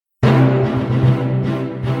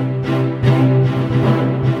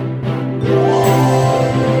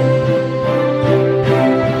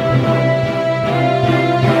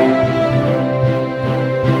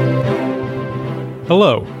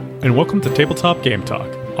Hello, and welcome to Tabletop Game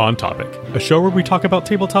Talk, On Topic, a show where we talk about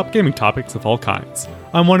tabletop gaming topics of all kinds.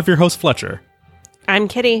 I'm one of your hosts, Fletcher. I'm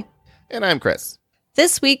Kitty. And I'm Chris.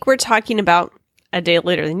 This week we're talking about, a day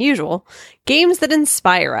later than usual, games that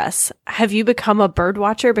inspire us. Have you become a bird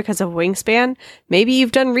watcher because of Wingspan? Maybe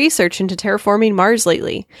you've done research into terraforming Mars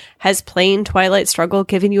lately. Has playing Twilight Struggle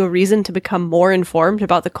given you a reason to become more informed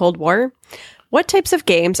about the Cold War? What types of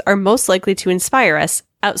games are most likely to inspire us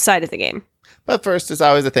outside of the game? But first, as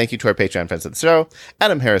always, a thank you to our Patreon friends of the show,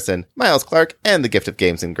 Adam Harrison, Miles Clark, and The Gift of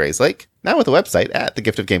Games in Grayslake, now with a website at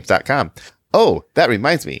thegiftofgames.com. Oh, that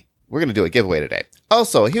reminds me, we're going to do a giveaway today.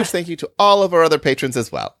 Also, a huge thank you to all of our other patrons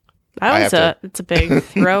as well. It's a big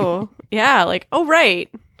throw. Yeah, oh, right.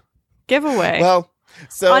 Giveaway. Well,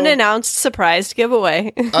 so unannounced surprise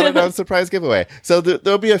giveaway. Unannounced surprise giveaway. So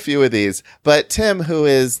there'll be a few of these, but Tim, who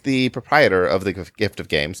is the proprietor of the Gift of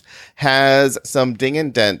Games, has some ding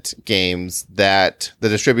and dent games that the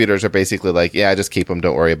distributors are basically like, yeah, just keep them.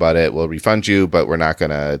 Don't worry about it. We'll refund you, but we're not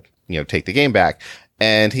going to, take the game back.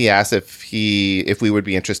 And he asked if we would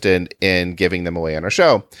be interested in giving them away on our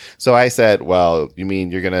show. So I said, well, you mean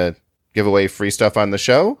you're going to give away free stuff on the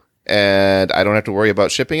show? And I don't have to worry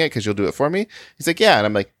about shipping it because you'll do it for me? He's like, yeah. And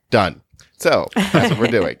I'm like, done. So that's what we're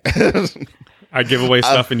doing. I give away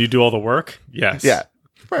stuff and you do all the work? Yes. Yeah.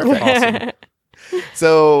 Perfect. Awesome.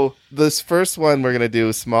 So this first one, we're going to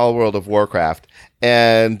do Small World of Warcraft.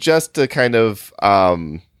 And just to kind of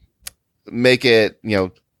make it,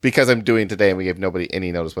 because I'm doing today and we gave nobody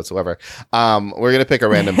any notice whatsoever, we're going to pick a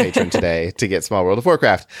random patron today to get Small World of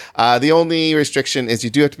Warcraft. The only restriction is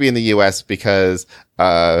you do have to be in the U.S. because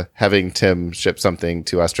having Tim ship something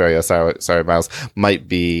to Australia, sorry, Miles, might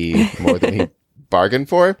be more than he bargained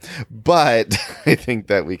for. But I think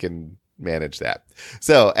that we can manage that.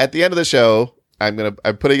 So at the end of the show, I'm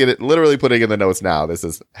literally putting in the notes now. This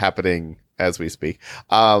is happening as we speak.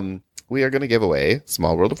 We are going to give away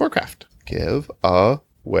Small World of Warcraft. Give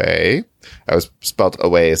away. I was spelled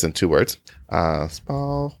away as in two words.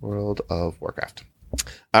 Small World of Warcraft.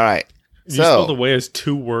 All right. You spelled away as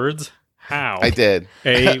two words? How? I did.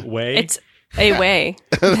 A way? It's a way.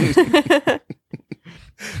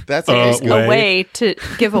 That's a way to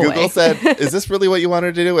give away. Google said, is this really what you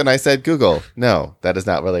wanted to do? And I said, Google, no, that is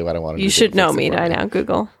not really what I wanted to do. You should know me by now,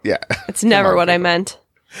 Google. Yeah. It's never what I meant.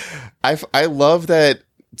 I love that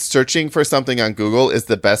searching for something on Google is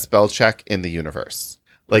the best spell check in the universe.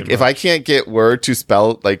 If I can't get Word to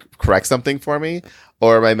spell, correct something for me,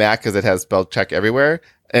 or my Mac, because it has spell check everywhere,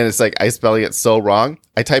 and it's I spelling it so wrong,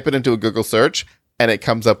 I type it into a Google search, and it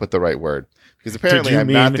comes up with the right word. Because apparently I'm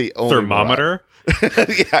not the only thermometer?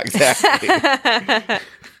 Yeah, exactly.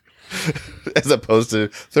 As opposed to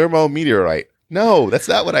thermometeorite. No, that's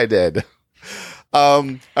not what I did. All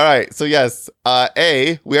right, so yes,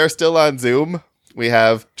 we are still on Zoom. We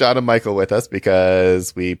have John and Michael with us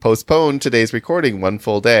because we postponed today's recording one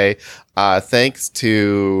full day, thanks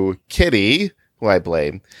to Kitty, who I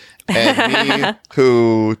blame, and me,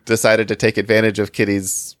 who decided to take advantage of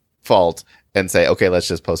Kitty's fault and say, okay, let's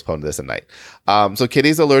just postpone this a night. So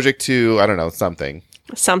Kitty's allergic to, I don't know, something.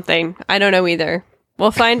 Something. I don't know either.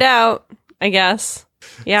 We'll find out, I guess.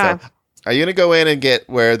 Yeah. So, are you going to go in and get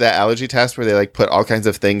that allergy test where they put all kinds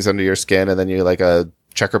of things under your skin and then you a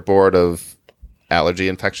checkerboard of allergy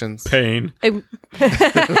infections? Pain.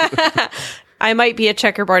 I might be a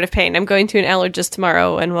checkerboard of pain. I'm going to an allergist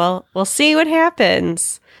tomorrow, and we'll see what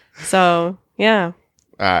happens. So, yeah.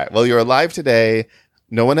 All right. Well, you're alive today.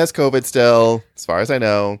 No one has COVID still, as far as I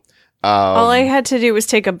know. All I had to do was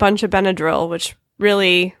take a bunch of Benadryl, which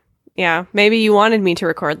really, yeah, maybe you wanted me to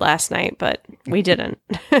record last night, but we didn't.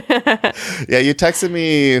 Yeah, you texted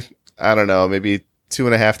me, I don't know, maybe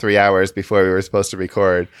 2.5, 3 hours before we were supposed to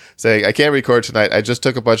record, saying, I can't record tonight. I just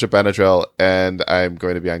took a bunch of Benadryl and I'm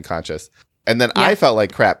going to be unconscious. And then I felt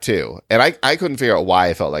like crap too. And I couldn't figure out why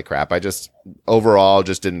I felt like crap. I just overall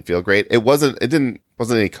just didn't feel great. It wasn't any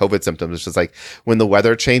COVID symptoms. It's just when the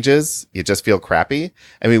weather changes, you just feel crappy.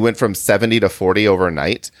 And we went from 70 to 40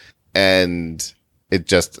 overnight. And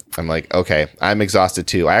I'm like, okay, I'm exhausted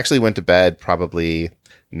too. I actually went to bed probably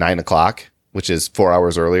 9:00, which is 4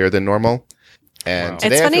 hours earlier than normal. And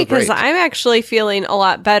today it's funny because I'm actually feeling a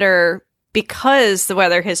lot better because the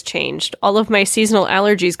weather has changed. All of my seasonal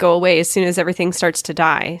allergies go away as soon as everything starts to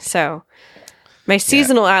die. So my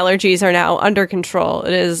seasonal allergies are now under control.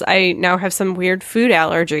 I now have some weird food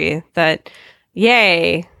allergy that,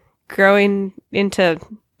 yay, growing into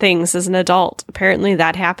things as an adult. Apparently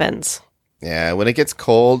that happens. Yeah, when it gets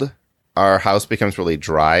cold, our house becomes really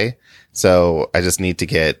dry. So I just need to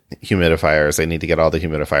get humidifiers. I need to get all the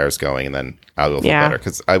humidifiers going, and then I'll feel better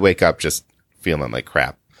because I wake up just feeling like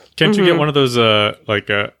crap. Can't you get one of those HVAC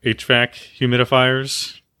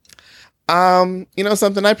humidifiers?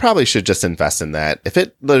 Something, I probably should just invest in that. If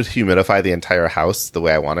it would humidify the entire house the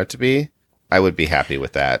way I want it to be, I would be happy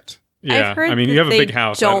with that. Yeah, I mean, you have a big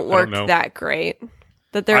house. Don't work I don't know. that great.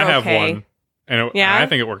 That they're I have okay. one, and I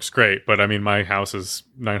think it works great. But I mean, my house is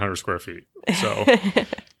 900 square feet, so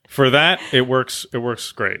for that, it works. It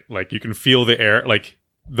works great. Like you can feel the air, like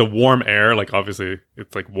the warm air. Like obviously,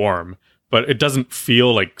 it's like warm, but it doesn't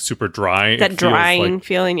feel like super dry. That drying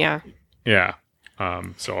feeling, yeah. Yeah.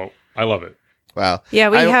 So I love it. Wow. Yeah,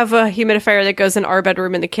 we have a humidifier that goes in our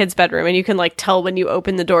bedroom and the kids' bedroom, and you can like tell when you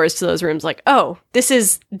open the doors to those rooms, like, oh, this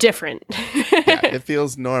is different. Yeah, it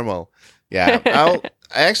feels normal. Yeah,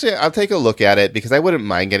 I'll take a look at it because I wouldn't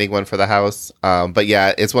mind getting one for the house. But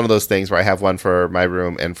yeah, it's one of those things where I have one for my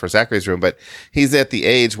room and for Zachary's room, but he's at the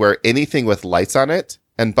age where anything with lights on it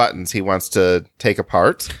and buttons he wants to take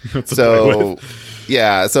apart. So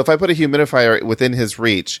yeah, so if I put a humidifier within his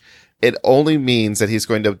reach, it only means that he's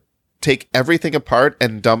going to take everything apart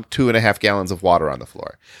and dump 2.5 gallons of water on the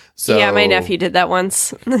floor. So yeah, my nephew did that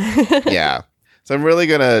once. Yeah. So I'm really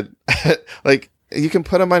gonna like, you can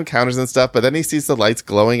put him on counters and stuff, but then he sees the lights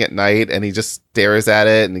glowing at night and he just stares at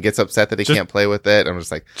it and he gets upset that he can't play with it. I'm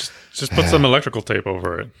just like, just put some electrical tape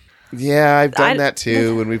over it. Yeah, I've done that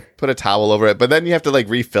too. And we put a towel over it, but then you have to like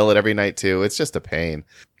refill it every night too. It's just a pain.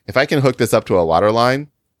 If I can hook this up to a water line,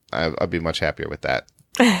 I'd be much happier with that.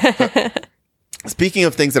 Speaking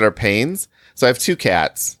of things that are pains, so I have 2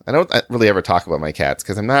 cats. I don't really ever talk about my cats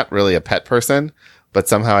because I'm not really a pet person, but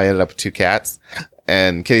somehow I ended up with 2 cats.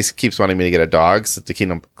 And Kitty keeps wanting me to get a dog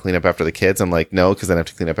to clean up after the kids. I'm like, no, because then I have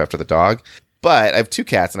to clean up after the dog. But I have 2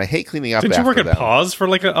 cats, and I hate cleaning up after them. Didn't you work at Paws for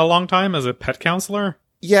like a long time as a pet counselor?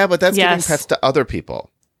 Yeah, but that's giving pets to other people.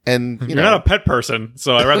 And you're not a pet person,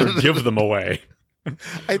 so I'd rather give them away.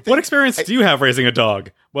 What experience do you have raising a dog?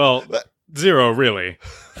 Well, 0, really.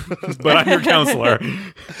 But I'm your counselor.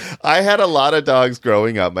 I had a lot of dogs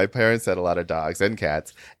growing up. My parents had a lot of dogs and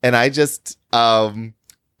cats. And I just,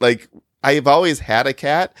 I've always had a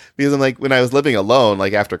cat because I'm like, when I was living alone,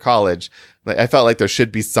 like after college, like, I felt like there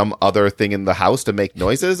should be some other thing in the house to make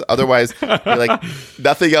noises. Otherwise, like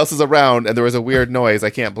nothing else is around and there was a weird noise. I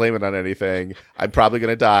can't blame it on anything. I'm probably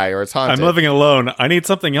going to die or it's haunted. I'm living alone. I need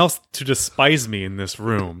something else to despise me in this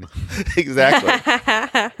room.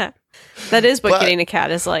 Exactly. That is what getting a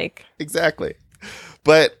cat is like. Exactly.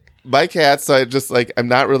 But my cats, so I'm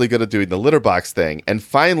not really good at doing the litter box thing. And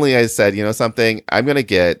finally I said, you know something, I'm going to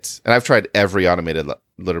get, and I've tried every automated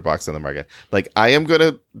litter box on the market. Like I am going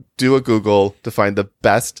to do a Google to find the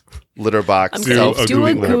best litter box,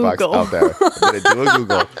 self-moving litter box out there. I'm going to do a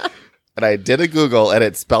Google. And I did a Google and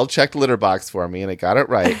it spell checked litter box for me and I got it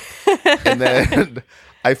right. And then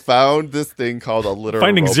I found this thing called a litter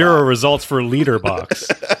Finding robot. 0 results for litter box.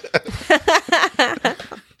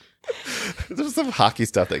 There's some hockey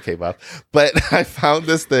stuff that came up. But I found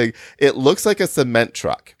this thing. It looks like a cement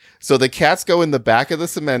truck. So the cats go in the back of the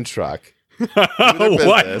cement truck.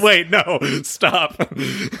 What? Wait, no. Stop. They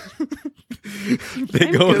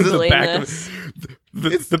go in the back of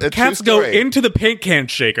the cats go into the paint can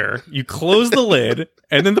shaker. You close the lid,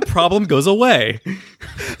 and then the problem goes away.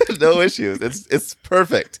 No issues. It's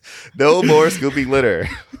perfect. No more scooping litter.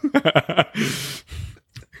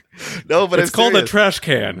 No, but it's called a trash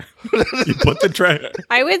can. You put the trash.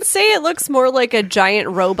 I would say it looks more like a giant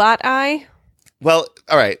robot eye. Well,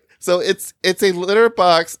 all right. So it's a litter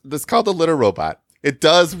box that's called the litter robot. It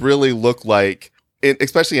does really look like,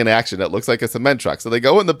 especially in action, it looks like a cement truck. So they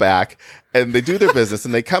go in the back and they do their business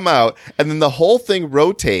and they come out and then the whole thing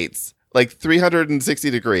rotates like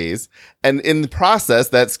 360 degrees. And in the process,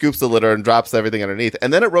 that scoops the litter and drops everything underneath.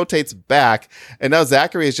 And then it rotates back. And now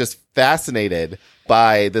Zachary is just fascinated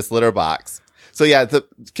by this litter box. So yeah,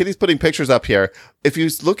 Kitty's putting pictures up here. If you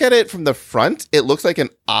look at it from the front, it looks like an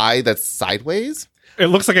eye that's sideways. It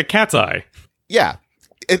looks like a cat's eye. Yeah.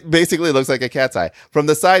 It basically looks like a cat's eye. From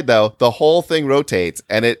the side, though, the whole thing rotates,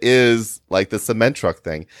 and it is like the cement truck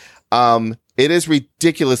thing. It is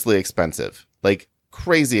ridiculously expensive, like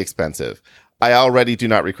crazy expensive. I already do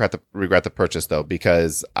not regret the purchase, though,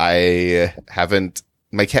 because I haven't.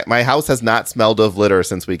 My house has not smelled of litter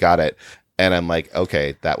since we got it, and I'm like,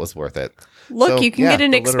 okay, that was worth it. Look, so, you can get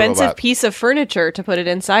an expensive piece of furniture to put it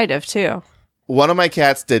inside of, too. One of my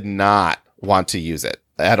cats did not want to use it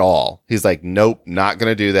at all. He's like, nope, not going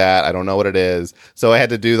to do that. I don't know what it is. So I had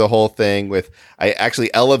to do the whole thing I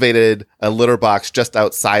actually elevated a litter box just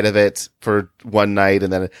outside of it for one night.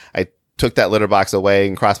 And then I took that litter box away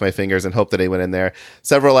and crossed my fingers and hoped that he went in there.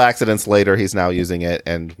 Several accidents later, he's now using it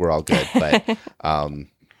and we're all good. But,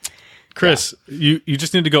 Chris, you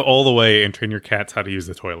just need to go all the way and train your cats how to use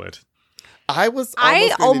the toilet. I was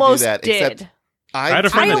almost going to do that, did. except I had a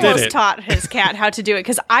friend I that did almost it. taught his cat how to do it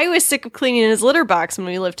because I was sick of cleaning his litter box when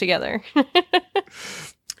we lived together.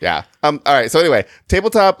 yeah. All right. So anyway,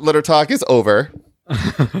 tabletop litter talk is over.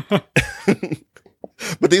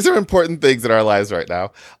 But these are important things in our lives right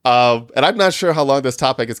now. And I'm not sure how long this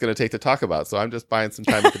topic is going to take to talk about. So I'm just buying some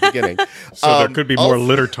time at the beginning. So there could be more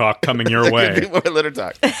litter talk coming your there way. could be more litter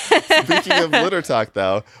talk. Speaking of litter talk,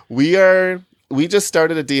 though, we just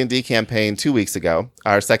started a D&D campaign 2 weeks ago.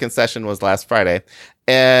 Our second session was last Friday.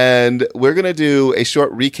 And we're going to do a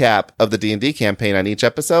short recap of the D&D campaign on each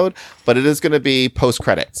episode, but it is going to be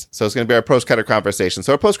post-credits. So it's going to be our post-credit conversation.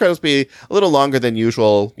 So our post-credits will be a little longer than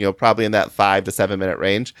usual, probably in that 5 to 7 minute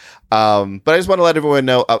range. But I just want to let everyone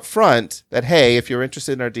know up front that, hey, if you're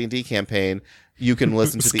interested in our D&D campaign, you can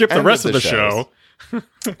listen to skip the rest of the shows. show.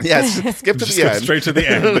 Yes, skip to Just the go end. straight to the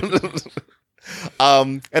end.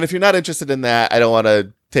 And if you're not interested in that, I don't want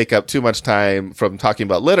to take up too much time from talking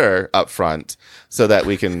about litter up front so that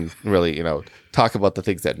we can really, talk about the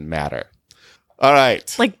things that matter. All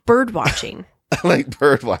right. Like bird watching. Like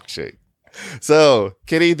bird watching. So,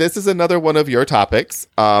 Kitty, this is another one of your topics.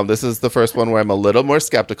 This is the first one where I'm a little more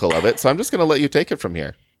skeptical of it. So I'm just going to let you take it from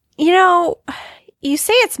here. You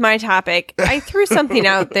say it's my topic. I threw something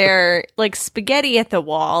out there like spaghetti at the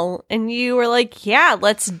wall, and you were like, yeah,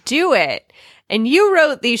 let's do it. And you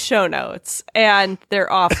wrote these show notes, and they're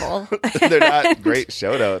awful. They're not great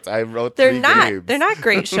show notes. I wrote three games. They're not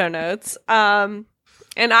great show notes. And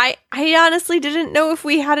I honestly didn't know if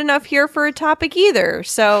we had enough here for a topic either.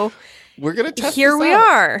 So we're gonna test here this we out.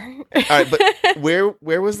 are. All right, but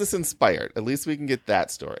where was this inspired? At least we can get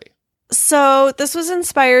that story. So this was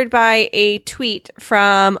inspired by a tweet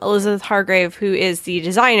from Elizabeth Hargrave, who is the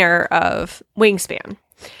designer of Wingspan.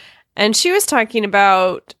 And she was talking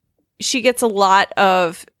about, she gets a lot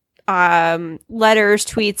of letters,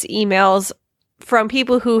 tweets, emails from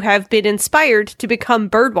people who have been inspired to become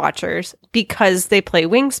bird watchers because they play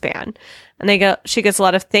Wingspan. And she gets a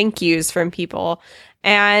lot of thank yous from people.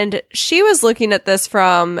 And she was looking at this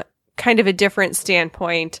from kind of a different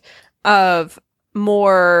standpoint of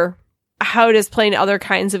more, how does playing other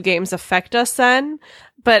kinds of games affect us then?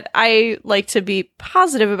 But I like to be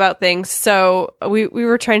positive about things. So we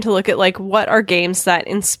were trying to look at like, what are games that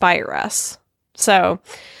inspire us? So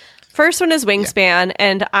first one is Wingspan.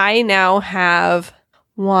 And I now have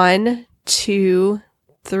 1, 2,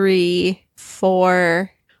 3,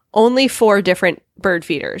 4, only 4 different bird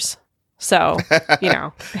feeders. So, That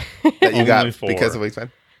you got Only 4. because of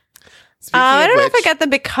Wingspan? I don't know if I got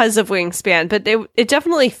them because of Wingspan, but it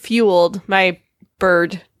definitely fueled my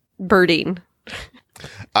birding.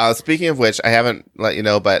 Speaking of which, I haven't let you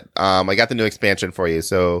know, but I got the new expansion for you.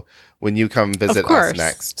 So when you come visit us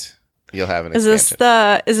next, you'll have an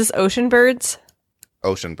expansion. Is this Ocean Birds?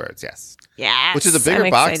 Ocean Birds, yes. Yes. Which is a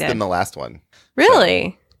bigger box than the last one.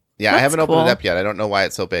 Really? Yeah, I That's haven't opened cool. it up yet. I don't know why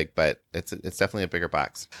it's so big, but it's definitely a bigger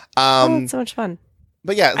box. Oh, it's so much fun.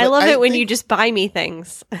 But yeah, I love it when you just buy me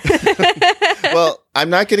things. Well, I'm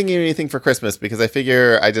not getting you anything for Christmas because I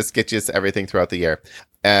figure I just get you everything throughout the year.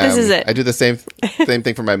 This is it. I do the same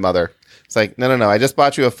thing for my mother. It's like, no. I just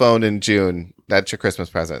bought you a phone in June. That's your Christmas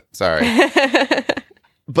present. Sorry.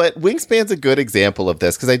 But Wingspan's a good example of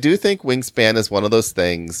this because I do think Wingspan is one of those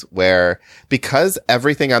things where because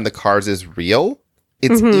everything on the cards is real,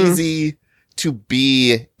 it's easy to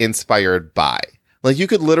be inspired by. Like you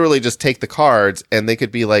could literally just take the cards and they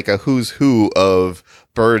could be like a who's who of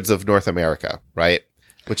birds of North America, right?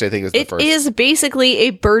 Which I think is the first. It is basically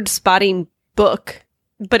a bird spotting book,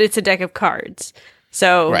 but it's a deck of cards.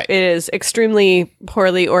 So It is extremely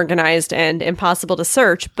poorly organized and impossible to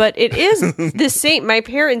search, but it is the same. My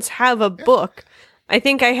parents have a book. I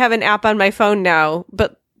think I have an app on my phone now,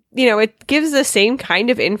 but it gives the same kind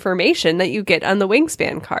of information that you get on the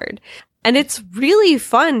Wingspan card. And it's really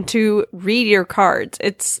fun to read your cards.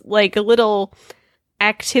 It's like a little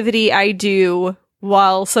activity I do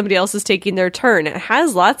while somebody else is taking their turn. It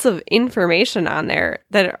has lots of information on there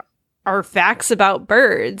that are facts about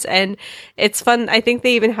birds. And it's fun. I think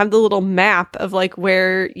they even have the little map of like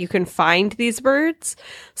where you can find these birds.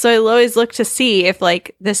 So I always look to see if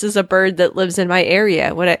like this is a bird that lives in my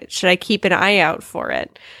area. Should I keep an eye out for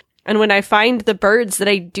it? And when I find the birds that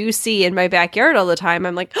I do see in my backyard all the time,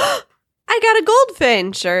 I'm like, oh, I got a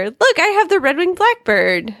goldfinch, or look, I have the red-winged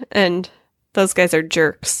blackbird. And those guys are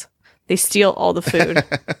jerks. They steal all the food.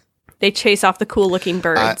 They chase off the cool-looking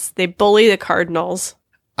birds. They bully the cardinals.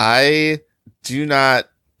 I do not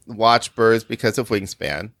watch birds because of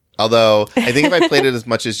Wingspan. Although I think if I played it as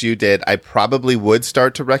much as you did, I probably would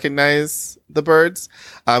start to recognize the birds.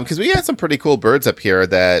 Because we had some pretty cool birds up here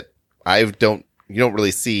that you don't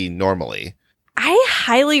really see normally. I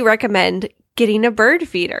highly recommend getting a bird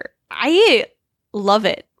feeder. I love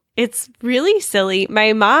it. It's really silly.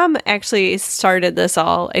 My mom actually started this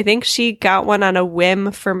all. I think she got one on a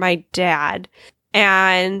whim for my dad.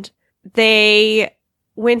 And they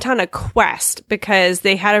went on a quest because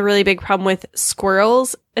they had a really big problem with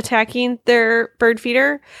squirrels attacking their bird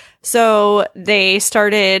feeder. So they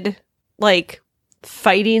started like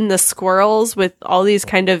fighting the squirrels with all these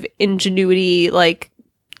kind of ingenuity, like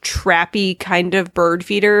trappy kind of bird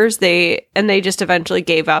feeders. They just eventually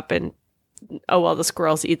gave up and the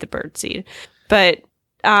squirrels eat the bird seed. But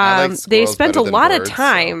they spent a lot of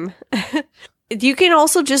time. So. You can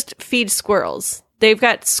also just feed squirrels. They've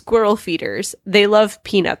got squirrel feeders. They love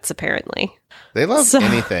peanuts, apparently. They love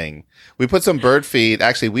anything. We put some bird feed.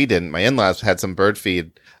 Actually, we didn't. My in-laws had some bird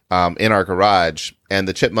feed in our garage, and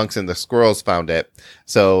the chipmunks and the squirrels found it.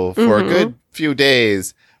 So for a good few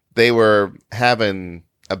days, they were having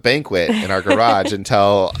a banquet in our garage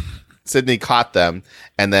until Sydney caught them.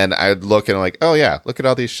 And then I'd look and I'm like, oh, yeah, look at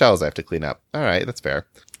all these shells I have to clean up. All right, that's fair.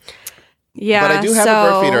 Yeah, but I do have a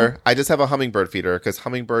bird feeder. I just have a hummingbird feeder because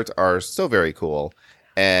hummingbirds are so very cool.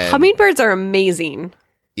 And hummingbirds are amazing.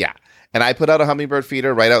 Yeah. And I put out a hummingbird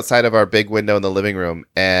feeder right outside of our big window in the living room.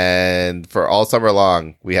 And for all summer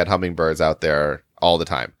long, we had hummingbirds out there all the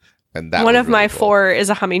time. And that one of really my cool. 4 is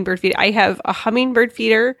a hummingbird feeder. I have a hummingbird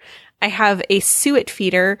feeder. I have a suet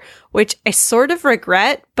feeder, which I sort of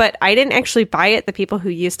regret, but I didn't actually buy it. The people who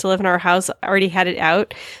used to live in our house already had it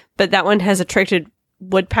out. But that one has attracted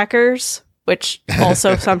woodpeckers, which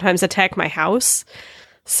also sometimes attack my house.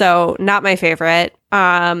 So not my favorite.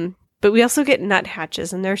 But we also get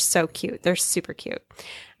nuthatches, and they're so cute. They're super cute.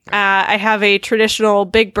 I have a traditional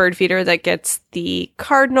big bird feeder that gets the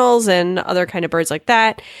cardinals and other kind of birds like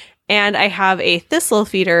that. And I have a thistle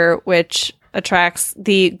feeder, which attracts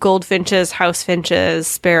the goldfinches, house finches,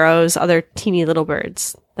 sparrows, other teeny little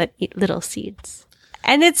birds that eat little seeds.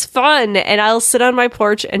 And it's fun. And I'll sit on my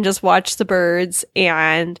porch and just watch the birds.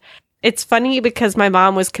 And it's funny because my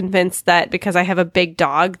mom was convinced that because I have a big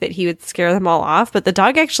dog that he would scare them all off. But the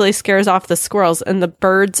dog actually scares off the squirrels, and the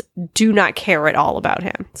birds do not care at all about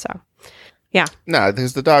him. So, yeah. No,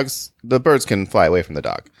 because the birds can fly away from the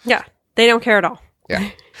dog. Yeah, they don't care at all. Yeah.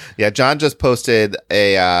 Yeah, John just posted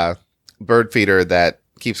a bird feeder that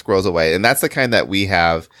keeps squirrels away. And that's the kind that we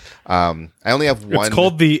have. I only have one. It's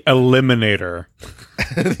called the Eliminator.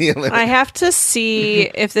 I have to see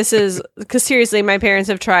if this is, because seriously, my parents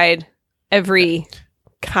have tried every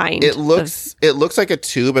kind. It looks like a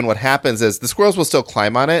tube, and what happens is the squirrels will still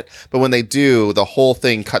climb on it, but when they do, the whole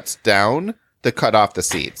thing cuts down to cut off the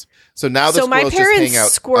seeds. So now the squirrels just hang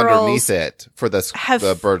out underneath it for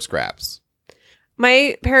the bird scraps.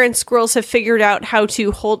 My parents' squirrels have figured out how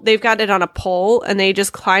to hold, they've got it on a pole, and they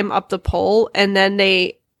just climb up the pole, and then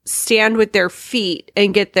they stand with their feet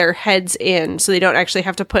and get their heads in, so they don't actually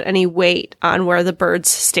have to put any weight on where the birds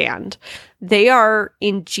stand. They are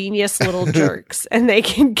ingenious little jerks, and they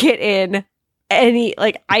can get in any,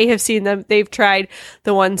 like, I have seen them. They've tried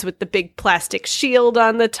the ones with the big plastic shield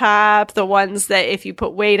on the top, the ones that if you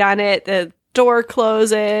put weight on it, the door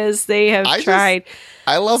closes. They have tried.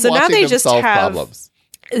 I love watching them solve problems.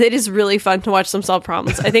 It is really fun to watch them solve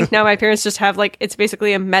problems. I think now my parents just have, like, it's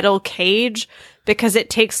basically a metal cage because it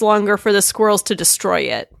takes longer for the squirrels to destroy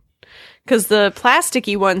it. Because the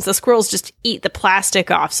plasticky ones, the squirrels just eat the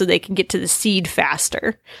plastic off so they can get to the seed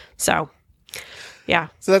faster. So, yeah.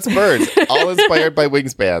 So that's birds, all inspired by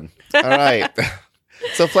Wingspan. All right.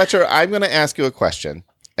 So, Fletcher, I'm going to ask you a question,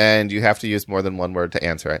 and you have to use more than one word to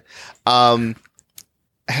answer it.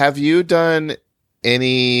 Have you done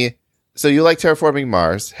any... So you like terraforming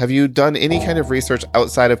Mars. Have you done any kind of research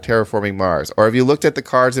outside of terraforming Mars? Or have you looked at the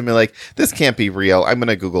cards and been like, this can't be real, I'm going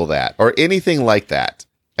to Google that? Or anything like that?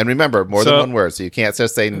 And remember, more than one word, so you can't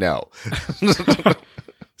just say no.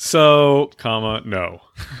 No.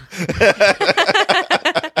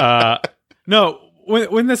 No,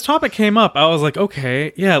 when this topic came up, I was like,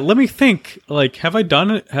 okay, yeah, let me think. Like, have I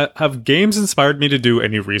done it? Have games inspired me to do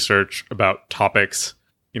any research about topics,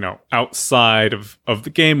 outside of the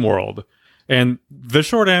game world? And the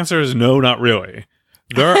short answer is no, not really.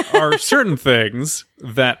 There are certain things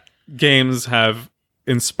that games have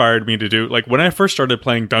inspired me to do. Like when I first started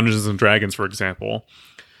playing Dungeons and Dragons, for example,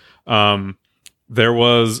 there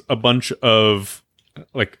was a bunch of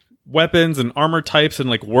like weapons and armor types and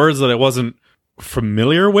like words that I wasn't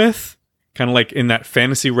familiar with, kind of like in that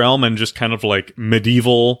fantasy realm and just kind of like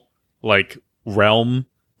medieval like realm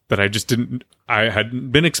that I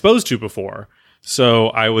hadn't been exposed to before. So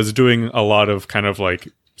I was doing a lot of kind of like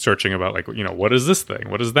searching about like, what is this thing?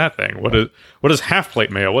 What is that thing? What is half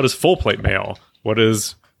plate mail? What is full plate mail? What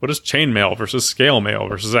is chain mail versus scale mail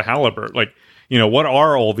versus a halibut? Like, what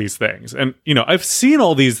are all these things? And, I've seen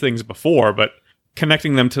all these things before, but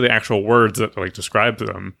connecting them to the actual words that like describe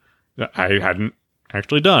them, I hadn't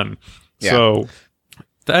actually done. Yeah. So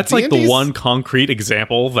that's like the one concrete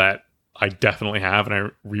example that I definitely have, and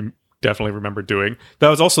I definitely remember doing. That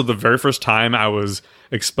was also the very first time I was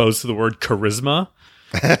exposed to the word charisma.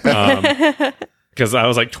 Because I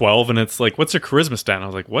was like 12, and it's like, what's your charisma stat? And I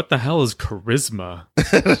was like, what the hell is charisma?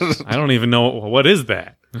 I don't even know. What is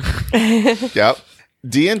that? Yep.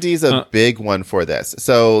 D&D is a big one for this.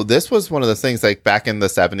 So this was one of those things like back in the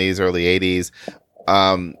 70s, early 80s.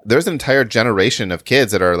 There's an entire generation of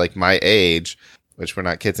kids that are like my age, which we're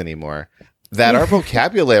not kids anymore, that our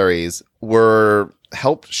vocabularies were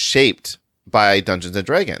helped shaped by Dungeons and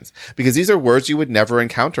Dragons, because these are words you would never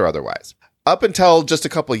encounter otherwise. Up until just a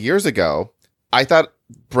couple of years ago, I thought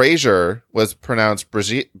brazier was pronounced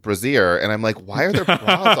brazier, and I'm like, why are there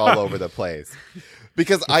bras all over the place?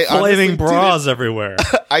 Because I flaming bras everywhere.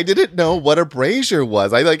 I didn't know what a brazier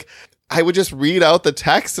was. I would just read out the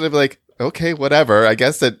text and I'd be like, okay, whatever. I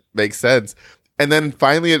guess it makes sense. And then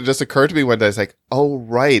finally it just occurred to me one day, it's like, oh,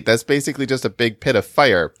 right. That's basically just a big pit of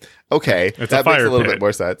fire. Okay. That makes a little bit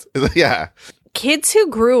more sense. Yeah. Kids who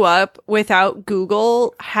grew up without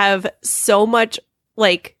Google have so much,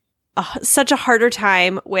 such a harder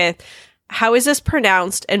time with how is this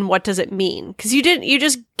pronounced and what does it mean? Because you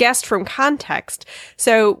just guessed from context.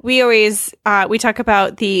 So we always, we talk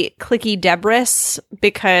about the clicky debris,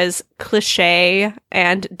 because cliche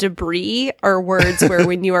and debris are words where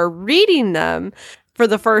when you are reading them for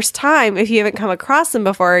the first time, if you haven't come across them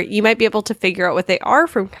before, you might be able to figure out what they are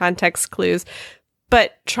from context clues.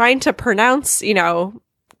 But trying to pronounce,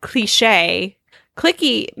 cliche,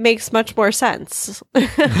 clicky makes much more sense.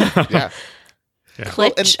 Yeah.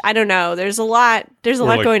 Clitch, I don't know. There's a lot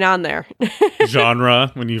like going on there.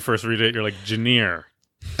 Genre, when you first read it, you're like, Janier.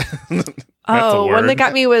 One that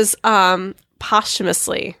got me was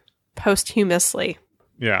posthumously.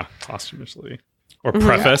 Yeah, posthumously. Or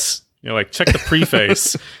preface. You're like, check the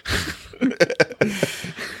preface.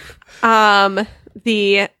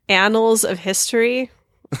 The annals of history.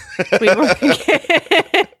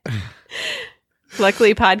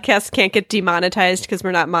 Luckily, podcasts can't get demonetized because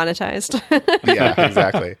we're not monetized. Yeah,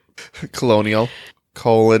 exactly. Colonial,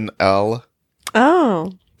 :L.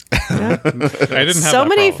 Oh. Yeah. I didn't have so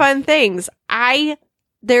many problem. fun things.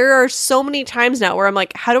 There are so many times now where I'm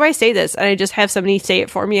like, how do I say this? And I just have somebody say it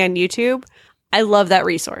for me on YouTube. I love that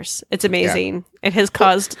resource. It's amazing. Yeah. It has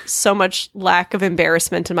caused so much lack of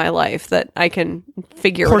embarrassment in my life that I can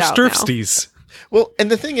figure it out now. Well,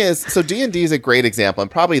 and the thing is, so D&D is a great example,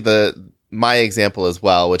 and probably my example as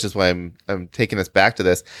well, which is why I'm taking us back to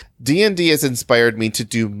this. D&D has inspired me to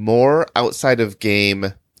do more outside of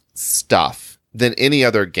game stuff than any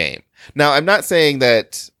other game. Now, I'm not saying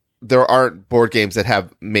that there aren't board games that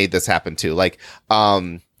have made this happen too, like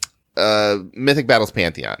Mythic Battles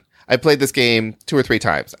Pantheon. I played this game 2 or 3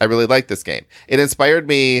 times. I really liked this game. It inspired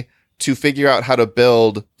me to figure out how to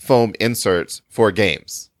build foam inserts for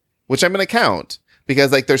games, which I'm going to count.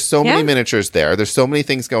 Because there's so many miniatures there. There's so many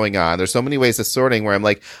things going on. There's so many ways of sorting where I'm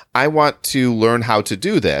like, I want to learn how to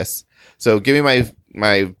do this. So give me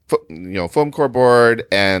my foam core board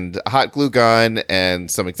and a hot glue gun and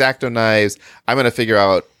some X-Acto knives. I'm going to figure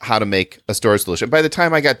out how to make a storage solution. By the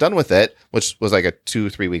time I got done with it, which was like a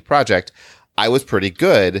 2-3 week project, I was pretty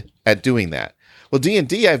good at doing that. Well,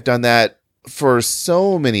 D&D, I've done that for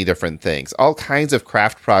so many different things. All kinds of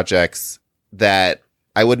craft projects that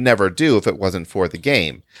I would never do if it wasn't for the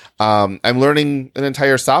game. I'm learning an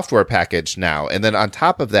entire software package now. And then on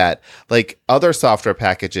top of that, other software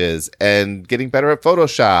packages and getting better at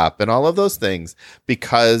Photoshop and all of those things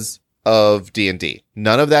because of D&D.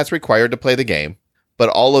 None of that's required to play the game, but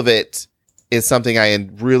all of it is something I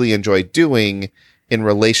really enjoy doing in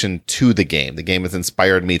relation to the game. The game has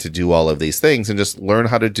inspired me to do all of these things and just learn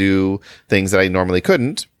how to do things that I normally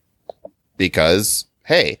couldn't because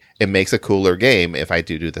hey, it makes a cooler game if I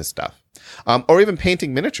do this stuff. Or even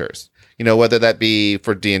painting miniatures, whether that be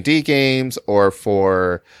for D&D games or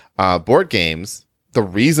for board games. The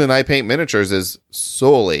reason I paint miniatures is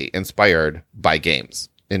solely inspired by games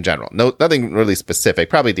in general. Nothing really specific,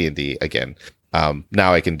 probably D&D again.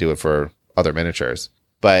 Now I can do it for other miniatures.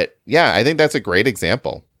 But yeah, I think that's a great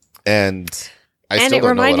example. And I still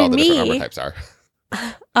don't know what all the different armor types are.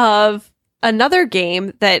 Of another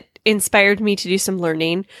game that inspired me to do some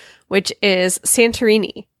learning, which is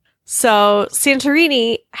Santorini. So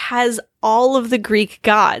Santorini has all of the Greek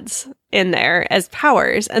gods in there as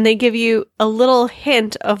powers, and they give you a little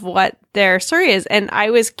hint of what their story is. And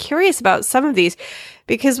I was curious about some of these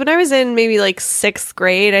because when I was in maybe like 6th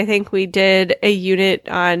grade, I think we did a unit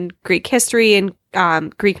on Greek history,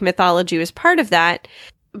 and Greek mythology was part of that.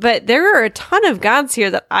 But there are a ton of gods here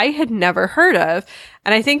that I had never heard of.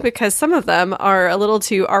 And I think because some of them are a little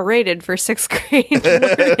too R-rated for 6th grade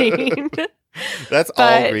learning. That's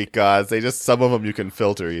all Greek gods. Some of them you can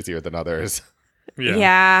filter easier than others.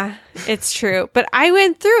 Yeah, it's true. But I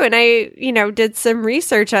went through and I, did some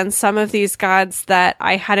research on some of these gods that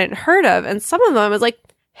I hadn't heard of. And some of them I was like,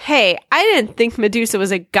 hey, I didn't think Medusa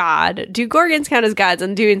was a god. Do Gorgons count as gods?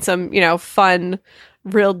 And doing some, fun,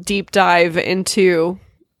 real deep dive into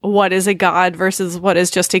what is a god versus what is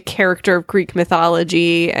just a character of Greek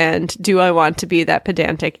mythology. And do I want to be that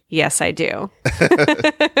pedantic? Yes, I do.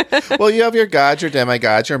 Well, you have your gods, your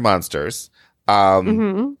demigods, your monsters.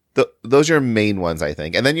 Those are your main ones, I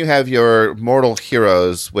think. And then you have your mortal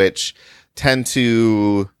heroes, which tend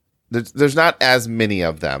to... There's not as many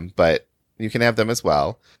of them, but you can have them as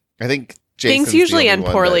well. I think Jason's things usually end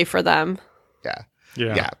poorly for them.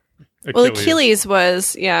 Yeah. Well, Achilles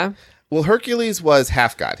was, Well, Hercules was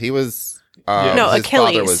half god. He was... no, his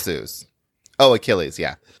Achilles. father was Zeus. Oh, Achilles,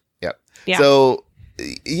 yeah. Yep. Yeah. So,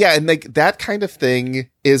 yeah, and like that kind of thing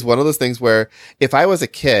is one of those things where if I was a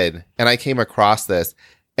kid and I came across this,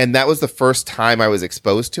 and that was the first time I was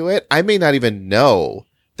exposed to it, I may not even know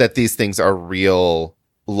that these things are real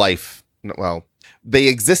life. Well, they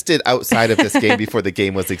existed outside of this game before the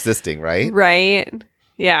game was existing, right? Right.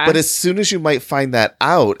 Yeah. But as soon as you might find that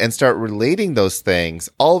out and start relating those things,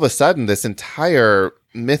 all of a sudden this entire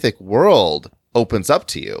mythic world opens up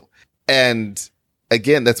to you. And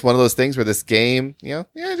again, that's one of those things where this game,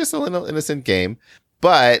 just a little innocent game,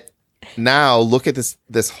 but now look at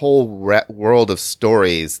this whole world of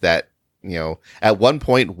stories that, at one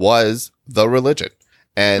point was the religion,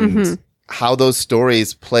 and how those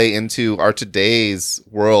stories play into our today's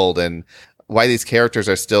world and why these characters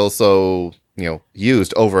are still so,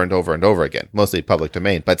 used over and over and over again, mostly public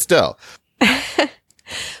domain, but still.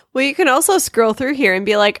 Well, you can also scroll through here and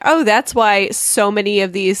be like, oh, that's why so many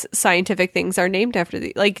of these scientific things are named after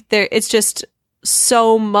the, like, it's just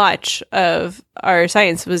so much of our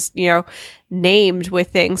science was, named with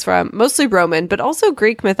things from mostly Roman, but also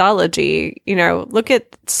Greek mythology. Look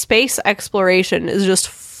at space exploration is just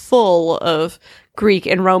full of Greek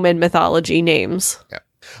and Roman mythology names. Yeah.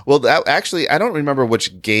 Well, actually, I don't remember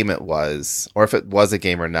which game it was or if it was a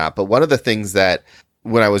game or not, but one of the things that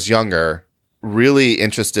when I was younger really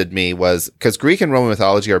interested me was because Greek and Roman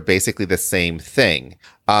mythology are basically the same thing.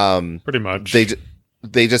 Pretty much.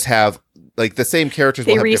 They just have like the same characters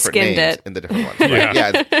will have different names in the different ones. Right?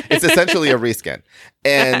 Yeah, it's essentially a reskin.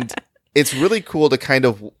 And it's really cool to kind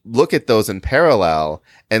of look at those in parallel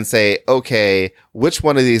and say, okay, which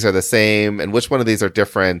one of these are the same and which one of these are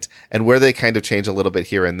different and where they kind of change a little bit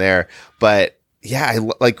here and there. But yeah,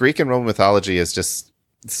 like Greek and Roman mythology is just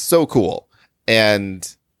so cool.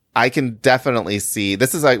 And I can definitely see,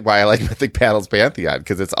 this is like why I like Mythic Battles Pantheon,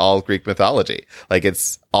 because it's all Greek mythology. Like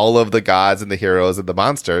it's all of the gods and the heroes and the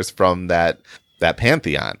monsters from that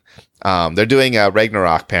pantheon. They're doing a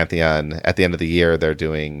Ragnarok Pantheon at the end of the year. They're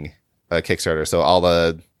doing a Kickstarter. So all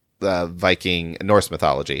the Viking Norse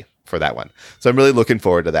mythology for that one. So I'm really looking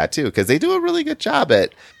forward to that too, because they do a really good job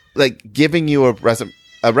at like giving you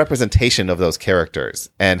a representation of those characters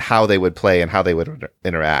and how they would play and how they would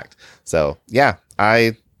interact. So yeah,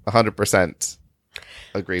 I 100%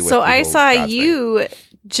 agree with So I saw you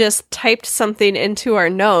just typed something into our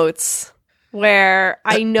notes where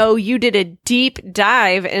I know you did a deep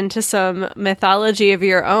dive into some mythology of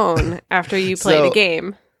your own after you played a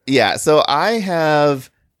game. Yeah, so I have,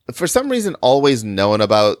 for some reason, always known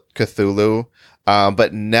about Cthulhu,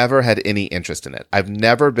 but never had any interest in it. I've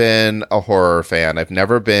never been a horror fan. I've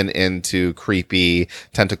never been into creepy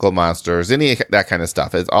tentacle monsters, any of that kind of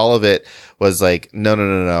stuff. All of it was like,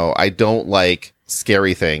 no. I don't like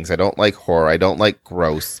scary things. I don't like horror. I don't like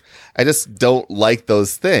gross. I just don't like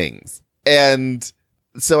those things. And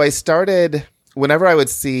so I started, whenever I would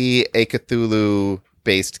see a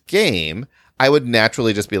Cthulhu-based game, I would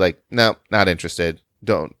naturally just be like, no, not interested.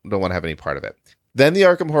 Don't want to have any part of it. Then the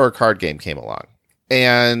Arkham Horror card game came along.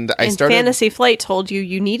 And I started... Fantasy Flight told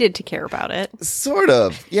you needed to care about it. Sort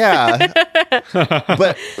of, yeah.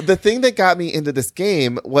 But the thing that got me into this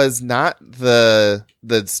game was not the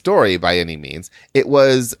story by any means. It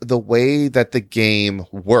was the way that the game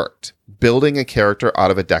worked. Building a character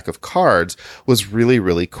out of a deck of cards was really,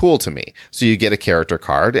 really cool to me. So you get a character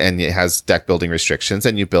card and it has deck building restrictions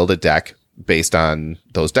and you build a deck based on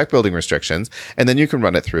those deck building restrictions, and then you can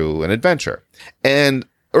run it through an adventure. And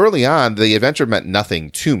early on, the adventure meant nothing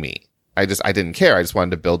to me. I didn't care. I just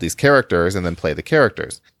wanted to build these characters and then play the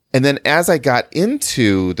characters. And then as I got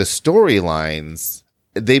into the storylines,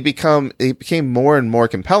 they became more and more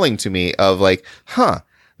compelling to me of like,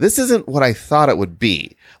 this isn't what I thought it would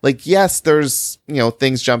be. Like, yes, there's,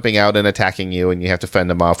 things jumping out and attacking you and you have to fend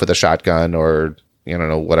them off with a shotgun or,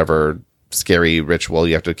 whatever scary ritual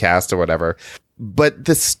you have to cast or whatever. But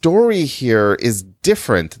the story here is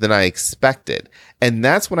different than I expected. And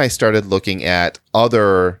that's when I started looking at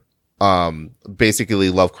other basically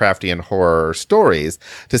Lovecraftian horror stories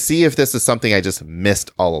to see if this is something I just missed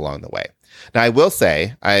all along the way. Now, I will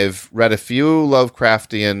say I've read a few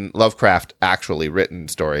Lovecraft actually written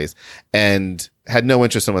stories and had no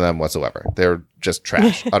interest in them whatsoever. They're just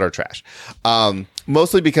trash, utter trash.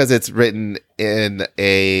 Mostly because it's written in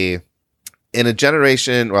a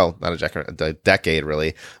generation, well, not a decade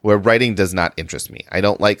really, where writing does not interest me. I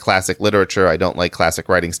don't like classic literature. I don't like classic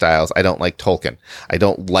writing styles. I don't like Tolkien. I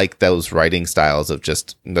don't like those writing styles of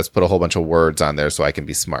just, let's put a whole bunch of words on there so I can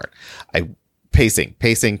be smart. Pacing.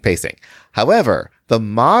 However, the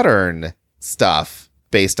modern stuff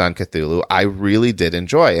based on Cthulhu, I really did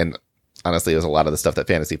enjoy. And honestly, it was a lot of the stuff that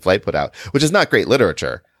Fantasy Flight put out, which is not great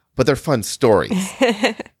literature, but they're fun stories.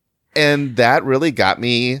 And that really got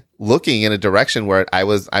me looking in a direction where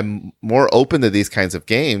I'm more open to these kinds of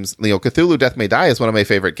games. Cthulhu Death May Die is one of my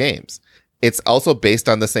favorite games. It's also based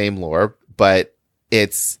on the same lore, but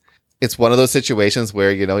it's one of those situations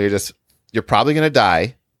where, you're probably going to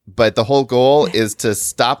die, but the whole goal is to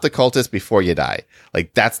stop the cultists before you die.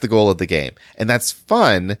 Like, that's the goal of the game. And that's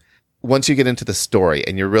fun once you get into the story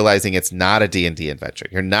and you're realizing it's not a D&D adventure.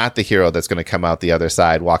 You're not the hero that's going to come out the other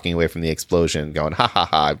side, walking away from the explosion going, ha ha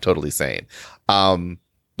ha, I'm totally sane. But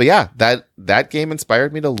yeah, that game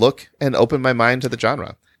inspired me to look and open my mind to the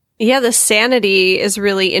genre. Yeah, the sanity is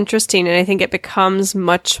really interesting, and I think it becomes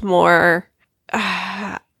much more...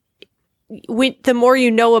 the more you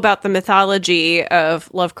know about the mythology of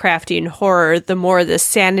Lovecraftian horror, the more the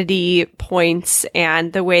sanity points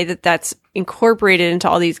and the way that that's incorporated into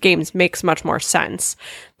all these games makes much more sense.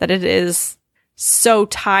 That it is so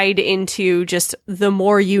tied into just the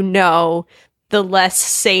more you know, the less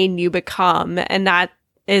sane you become. And that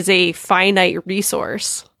is a finite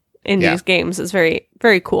resource in these games. It's very,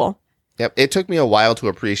 very cool. Yep. It took me a while to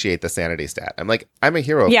appreciate the sanity stat. I'm like, I'm a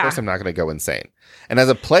hero. Of course I'm not going to go insane. And as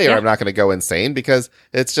a player, I'm not going to go insane because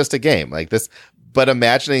it's just a game like this. But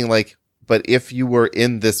imagining but if you were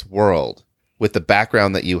in this world with the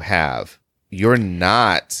background that you have, you're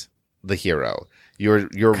not the hero. You're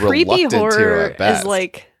creepy reluctant horror hero at best. is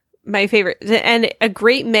like my favorite, and a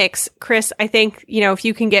great mix. Chris, I think, if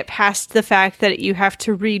you can get past the fact that you have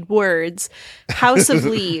to read words, House of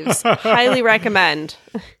Leaves, highly recommend.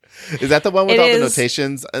 Is that the one with all the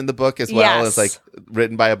notations in the book as well? Yes. As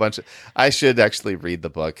written by a bunch of... I should actually read the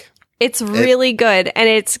book. It's really good, and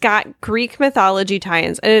it's got Greek mythology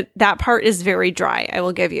tie-ins, and that part is very dry, I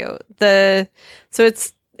will give you. So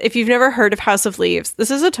it's... If you've never heard of House of Leaves, this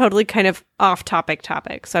is a totally kind of off-topic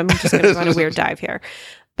topic, so I'm just going to go on a weird dive here.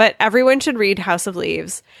 But everyone should read House of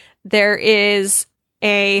Leaves. There is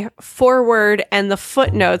a foreword, and the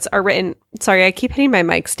footnotes are written... Sorry, I keep hitting my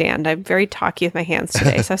mic stand. I'm very talky with my hands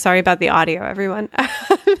today, so sorry about the audio, everyone.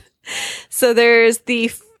 So there's the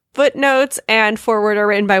footnotes and foreword are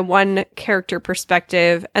written by one character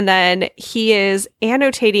perspective, and then he is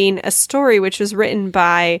annotating a story which was written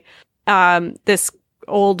by this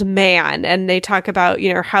old man, and they talk about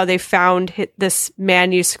how they found this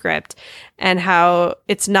manuscript and how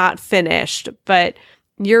it's not finished, but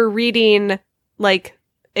you're reading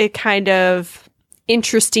a kind of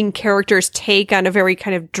interesting character's take on a very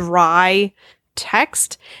kind of dry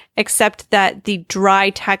text, except that the dry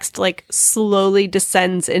text slowly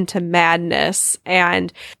descends into madness,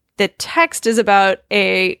 and the text is about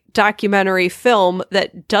a documentary film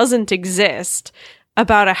that doesn't exist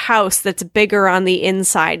about a house that's bigger on the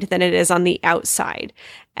inside than it is on the outside.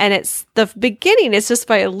 And it's the beginning is just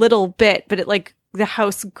by a little bit, but it the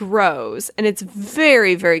house grows, and it's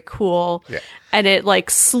very, very cool. Yeah. And it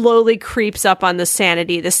slowly creeps up on the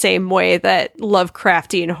sanity the same way that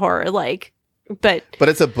Lovecraftian horror but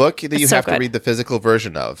it's a book that you have to read the physical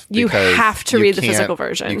version of. You have to read the physical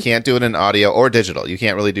version. You can't do it in audio or digital. You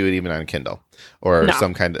can't really do it even on Kindle or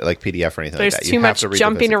some kind of PDF or anything like that. There's too much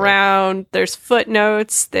jumping around. There's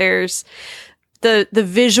footnotes. There's the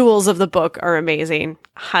visuals of the book are amazing.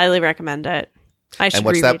 Highly recommend it. I should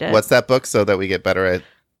reread it. What's that book so that we get better at?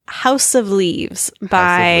 House of Leaves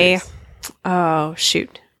by... Oh,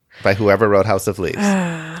 shoot. By whoever wrote House of Leaves.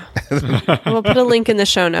 We'll put a link in the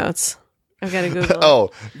show notes. I've got to Google it.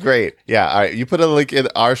 Oh, great. Yeah. All right. You put a link in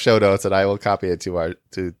our show notes and I will copy it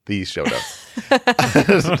to these show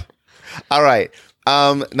notes. All right.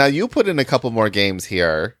 Now you put in a couple more games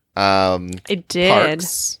here. I did.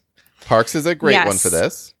 Parks is a great one for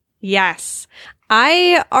this. Yes.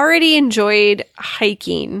 I already enjoyed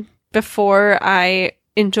hiking before I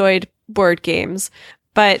enjoyed board games,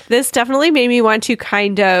 but this definitely made me want to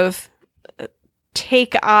kind of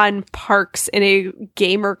take on parks in a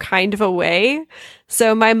gamer kind of a way.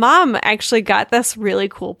 So my mom actually got this really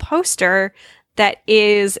cool poster that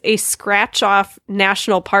is a scratch off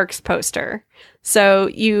national parks poster. So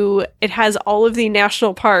it has all of the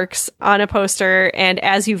national parks on a poster, and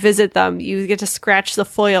as you visit them, you get to scratch the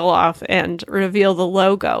foil off and reveal the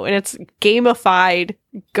logo. And it's gamified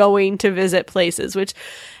going to visit places, which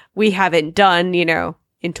we haven't done,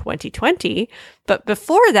 in 2020. But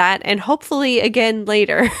before that, and hopefully again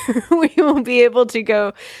later, we will be able to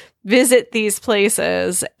go visit these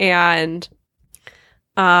places and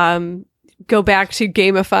go back to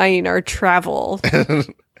gamifying our travel.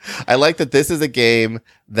 I like that this is a game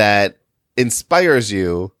that inspires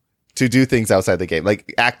you to do things outside the game,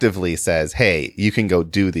 like actively says, hey, you can go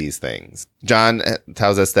do these things. John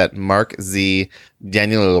tells us that Mark Z.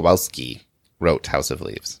 Danielowski wrote House of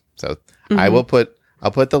Leaves. So I'll put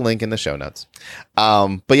the link in the show notes.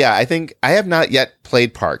 But yeah, I think I have not yet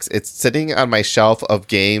played Parks. It's sitting on my shelf of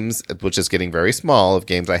games, which is getting very small, of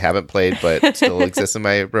games I haven't played, but still exists in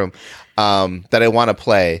my room, that I want to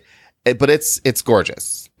play. But it's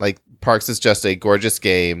gorgeous. Like, Parks is just a gorgeous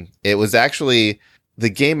game. It was actually, the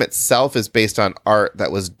game itself is based on art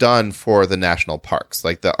that was done for the national parks.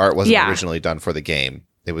 Like, the art wasn't originally done for the game.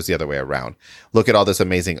 It was the other way around. Look at all this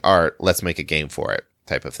amazing art. Let's make a game for it,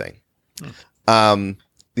 type of thing. The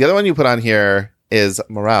other one you put on here is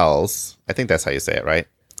Morels. I think that's how you say it, right?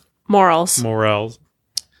 Morels. Morels.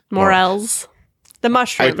 The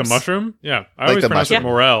mushrooms. Like the mushroom? Yeah. I Like always the pronounce it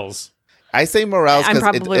mushroom. Morels. I say Morels I'm because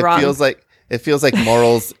probably it wrong. feels like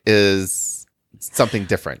morals is something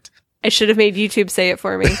different. I should have made YouTube say it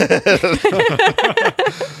for me.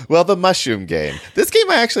 Well, the mushroom game. This game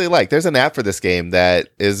I actually like. There's an app for this game that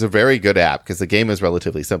is a very good app because the game is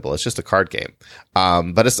relatively simple. It's just a card game.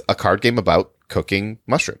 But it's a card game about cooking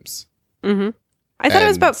mushrooms. Mm-hmm. I thought it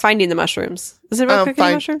was about finding the mushrooms. Is it about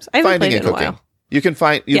cooking mushrooms? I haven't played it in a while. You can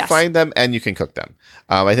find them and you can cook them.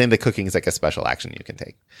 I think the cooking is like a special action you can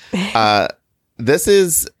take. I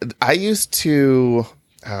used to,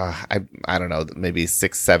 I don't know, maybe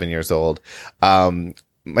 6-7 years old.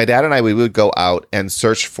 My dad and we would go out and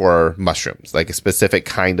search for mushrooms, like a specific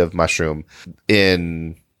kind of mushroom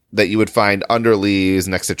that you would find under leaves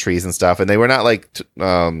next to trees and stuff. And they were not like,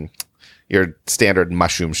 your standard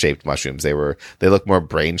mushroom shaped mushrooms. They look more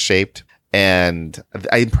brain shaped. And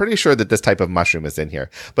I'm pretty sure that this type of mushroom is in here.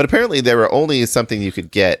 But apparently there were only something you could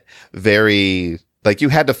get you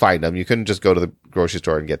had to find them. You couldn't just go to the grocery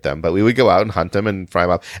store and get them. But we would go out and hunt them and fry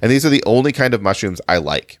them up. And these are the only kind of mushrooms I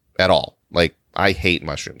like at all. Like, I hate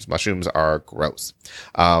mushrooms. Mushrooms are gross.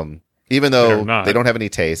 Even though they don't have any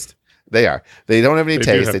taste. They are. They don't have any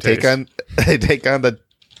taste. They take on the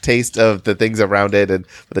taste of the things around it, and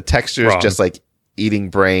the texture is just like eating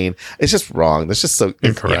brain. It's just wrong. That's just so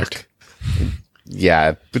incorrect.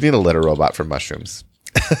 Yeah, we need a litter robot for mushrooms.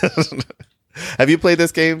 Have you played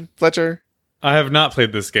this game, Fletcher? I have not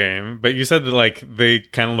played this game, but you said that they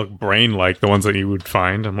kind of look brain-like, the ones that you would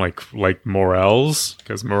find. I'm like Morels,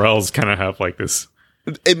 because Morels kind of have this.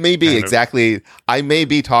 It may be exactly. I may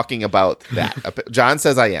be talking about that. John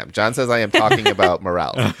says I am. John says I am talking about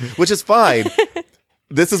Morels, which is fine.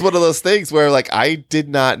 This is one of those things where I did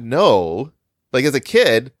not know. As a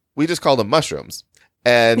kid, we just called them mushrooms.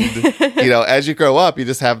 And, as you grow up, you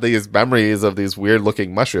just have these memories of these weird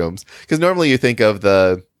looking mushrooms. Because normally you think of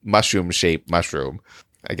the mushroom-shaped mushroom.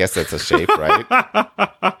 I guess that's a shape, right?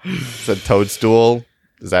 It's a toadstool.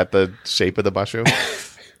 Is that the shape of the mushroom?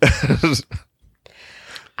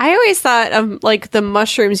 I always thought of the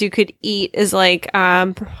mushrooms you could eat is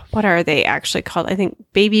what are they actually called? I think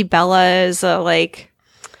Baby Bella is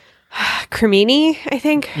cremini, I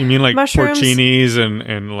think. You mean mushrooms? porcinis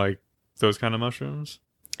and those kind of mushrooms?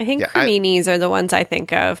 I think creminis are the ones I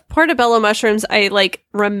think of. Portobello mushrooms, I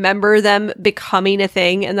remember them becoming a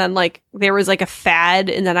thing, and then there was a fad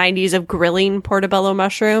in the 90s of grilling portobello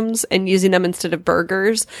mushrooms and using them instead of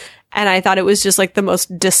burgers. And I thought it was just the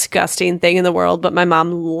most disgusting thing in the world, but my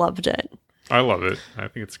mom loved it. I love it. I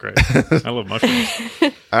think it's great. I love mushrooms.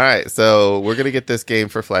 All right, so we're going to get this game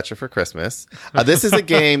for Fletcher for Christmas. This is a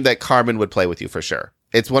game that Carmen would play with you for sure.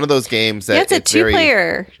 It's one of those games that it's a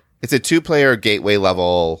two-player. It's a 2-player gateway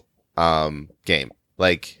level game.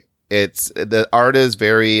 The art is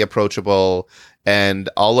very approachable, and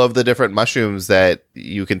all of the different mushrooms that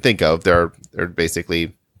you can think of, they're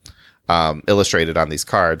basically illustrated on these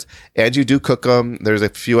cards, and you do cook them. There's a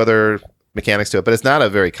few other mechanics to it, but it's not a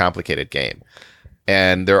very complicated game.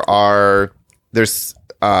 And there's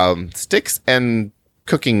sticks and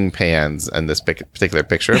cooking pans in this particular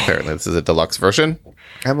picture. Apparently, this is a deluxe version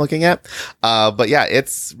I'm looking at. But yeah,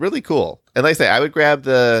 it's really cool. And like I say, I would grab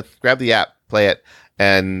the app, play it,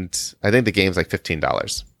 and I think the game's like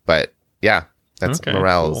 $15. But yeah, that's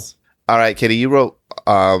Morels. Cool. All right, Katie, you wrote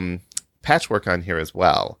Patchwork on here as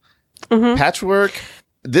well. Mm-hmm. Patchwork.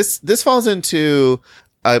 This falls into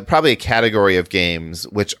probably a category of games,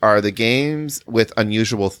 which are the games with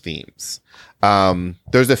unusual themes.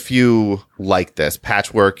 There's a few like this.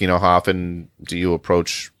 Patchwork, how often do you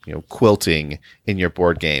approach, quilting in your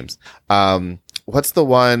board games? What's the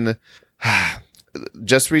one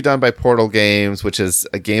just redone by Portal Games, which is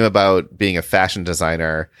a game about being a fashion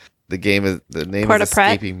designer? The name is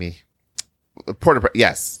escaping me. Port-a-Pret.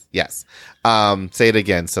 Yes. Say it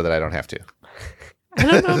again so that I don't have to. I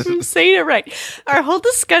don't know if I'm saying it right. Our whole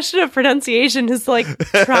discussion of pronunciation has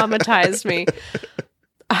traumatized me.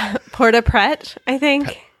 Port-a-Pret, I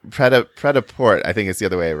think. Pret-a-Port, I think it's the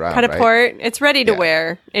other way around. Pret-a-Port. Right? It's ready to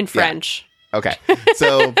wear in French. Yeah. Okay.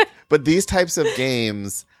 So, but these types of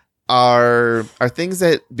games are things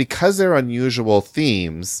that, because they're unusual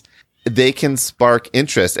themes, they can spark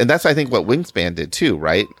interest. And that's, I think, what Wingspan did too,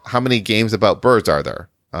 right? How many games about birds are there?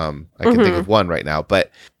 I can think of one right now, but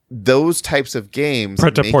those types of games.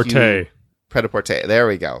 Pret-a-Porter. Pret-a-Porter. There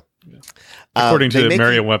we go. According to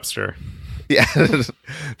Merriam-Webster. Yeah.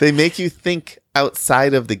 They make you think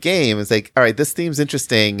outside of the game. It's like, all right, this theme's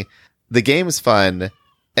interesting. The game is fun.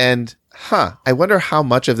 And, I wonder how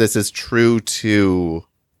much of this is true to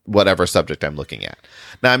whatever subject I'm looking at.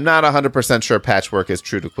 Now, I'm not 100% sure Patchwork is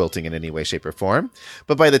true to quilting in any way, shape, or form.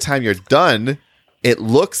 But by the time you're done, it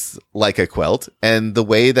looks like a quilt. And the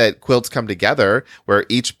way that quilts come together, where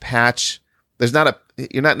each patch,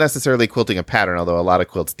 you're not necessarily quilting a pattern, although a lot of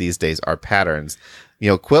quilts these days are patterns.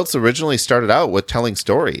 Quilts originally started out with telling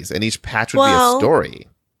stories, and each patch would be a story.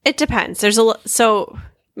 It depends. So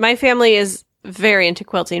my family is very into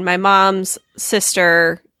quilting. My mom's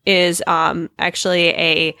sister is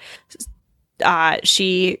actually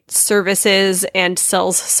she services and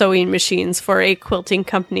sells sewing machines for a quilting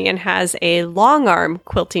company and has a long arm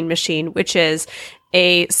quilting machine, which is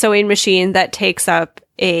a sewing machine that takes up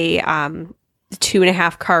a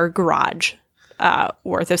 2.5 car garage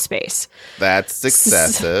worth of space. That's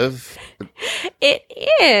excessive. It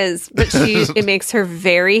is, but it makes her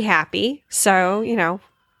very happy. So,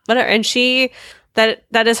 whatever. And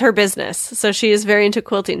that is her business. So she is very into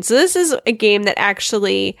quilting. So this is a game that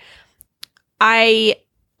actually I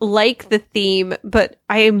like the theme, but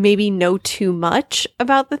I maybe know too much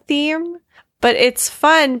about the theme. But it's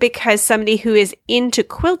fun because somebody who is into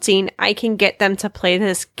quilting, I can get them to play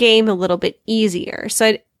this game a little bit easier.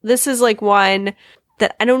 So this is one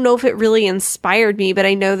that I don't know if it really inspired me, but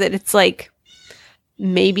I know that it's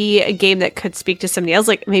maybe a game that could speak to somebody else.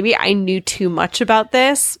 Maybe I knew too much about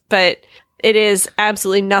this, but it is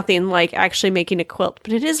absolutely nothing like actually making a quilt.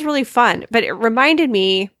 But it is really fun. But it reminded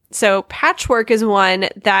me, so Patchwork is one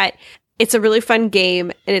that it's a really fun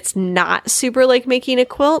game, and it's not super like making a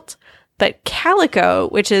quilt. But Calico,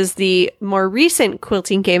 which is the more recent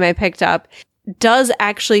quilting game I picked up, does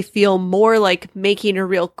actually feel more like making a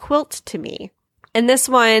real quilt to me. And this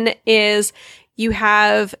one is you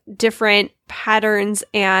have different patterns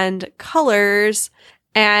and colors,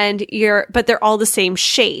 but they're all the same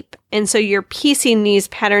shape. And so you're piecing these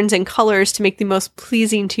patterns and colors to make the most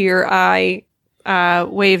pleasing to your eye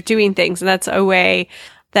way of doing things. And that's a way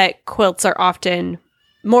that quilts are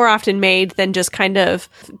more often made than just kind of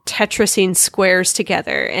Tetrising squares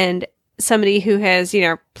together. And somebody who has,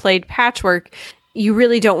 played Patchwork, you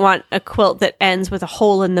really don't want a quilt that ends with a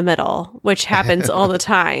hole in the middle, which happens all the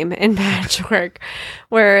time in Patchwork.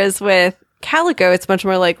 Whereas with Calico, it's much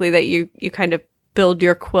more likely that you kind of build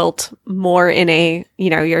your quilt more in a,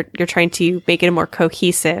 you're trying to make it a more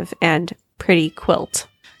cohesive and pretty quilt.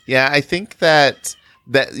 Yeah, I think that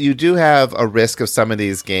you do have a risk of some of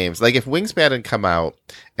these games. Like if Wingspan had come out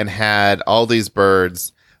and had all these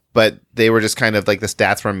birds, but they were just kind of the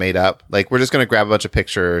stats were made up. We're just going to grab a bunch of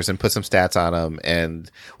pictures and put some stats on them,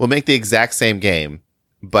 and we'll make the exact same game,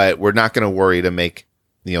 but we're not going to worry to make,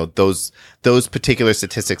 those particular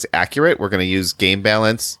statistics accurate. We're going to use game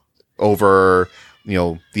balance over,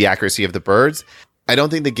 the accuracy of the birds. I don't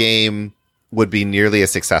think the game would be nearly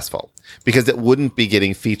as successful because it wouldn't be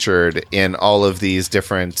getting featured in all of these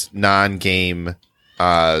different non-game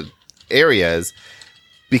areas.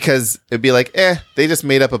 because it'd be like, they just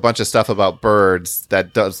made up a bunch of stuff about birds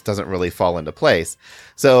that doesn't really fall into place.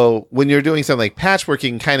 So when you're doing something like Patchwork, you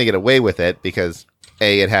can kind of get away with it because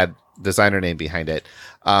it had designer name behind it.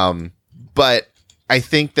 But I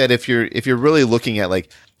think that if you're really looking at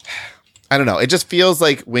like, I don't know, it just feels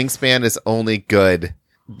like Wingspan is only good.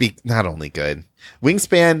 Not only good.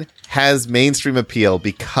 Wingspan has mainstream appeal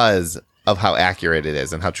because of how accurate it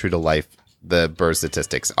is and how true to life the bird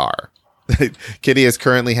statistics are. Kitty is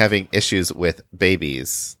currently having issues with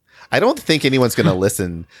babies. I don't think anyone's going to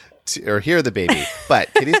listen to, or hear the baby,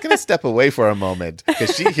 but Kitty's going to step away for a moment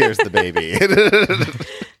because she hears the baby.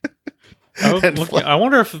 I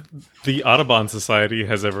wonder if the Audubon Society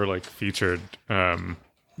has ever like featured.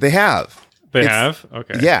 They have. They have?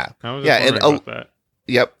 Okay. Yeah. I was wondering about that.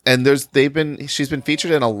 Yep, and she's been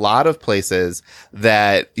featured in a lot of places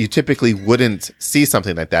that you typically wouldn't see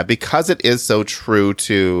something like that because it is so true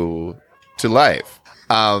to life.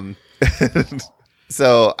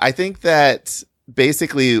 So I think that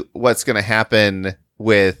basically what's going to happen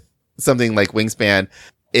with something like Wingspan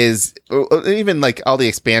is, or even like all the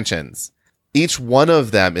expansions, each one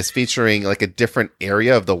of them is featuring like a different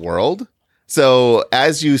area of the world. So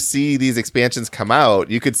as you see these expansions come out,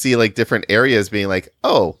 you could see like different areas being like,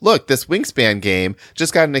 oh, look, this Wingspan game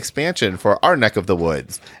just got an expansion for our neck of the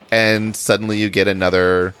woods. And suddenly you get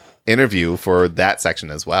another interview for that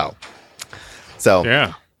section as well. So,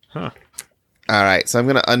 yeah. Huh. All right. So I'm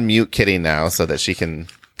going to unmute Kitty now so that she can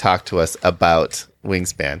talk to us about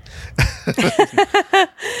Wingspan.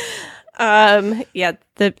 Yeah,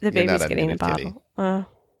 the baby's getting a unmuted, bottle.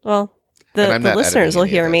 Well, the listeners will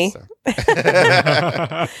hear me. So.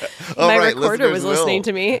 My recorder was listening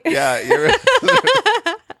to me. Yeah, you're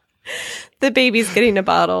The baby's getting a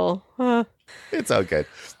bottle. It's all good.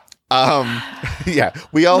 Yeah,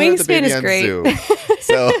 we all heard the Wingspan baby is on great. Zoom,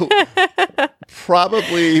 so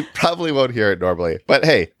probably won't hear it normally. But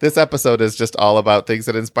hey, this episode is just all about things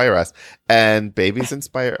that inspire us, and babies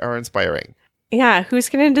are inspiring. Yeah, who's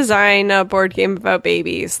going to design a board game about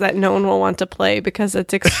babies that no one will want to play because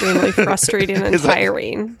it's extremely frustrating and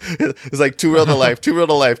tiring? It's like too real to life,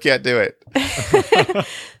 can't do it.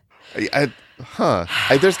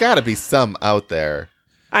 There's got to be some out there.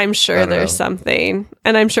 I'm sure there's something.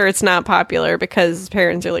 And I'm sure it's not popular because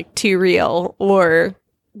parents are like too real or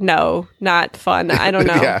no, not fun. I don't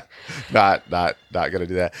know. Yeah, not going to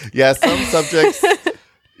do that. Yeah, some subjects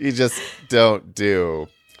you just don't do.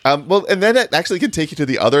 Well, and then it actually can take you to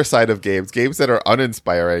the other side of games that are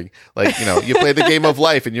uninspiring. Like, you play the game of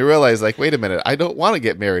life and you realize, like, wait a minute, I don't want to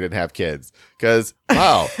get married and have kids because,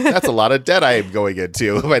 wow, that's a lot of debt I am going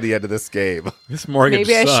into by the end of this game. This mortgage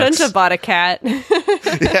Maybe sucks. I shouldn't have bought a cat.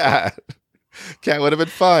 Yeah. Cat would have been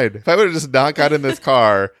fine. If I would have just not got in this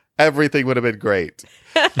car, everything would have been great.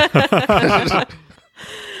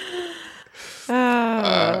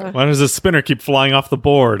 Why does the spinner keep flying off the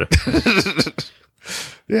board?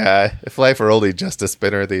 Yeah, if life were only just a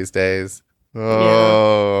spinner these days.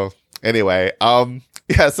 Oh, yeah. Anyway,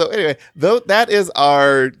 so anyway, though that is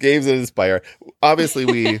our games that inspire.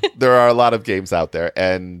 Obviously, there are a lot of games out there,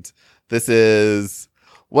 and this is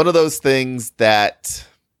one of those things that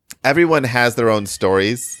everyone has their own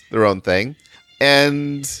stories, their own thing,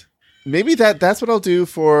 and maybe that's what I'll do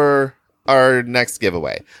for our next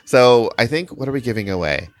giveaway. So I think, what are we giving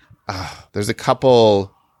away? There's a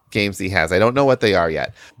couple games he has. I don't know what they are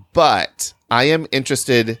yet, but I am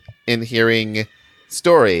interested in hearing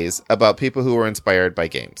stories about people who were inspired by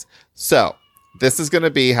games. So this is going to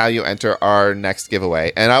be how you enter our next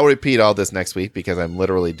giveaway. And I'll repeat all this next week because I'm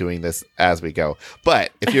literally doing this as we go.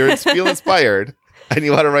 But if you feel inspired and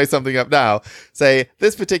you want to write something up now, say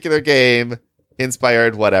this particular game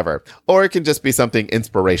inspired whatever, or it can just be something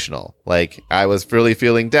inspirational, like I was really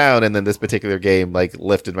feeling down and then this particular game like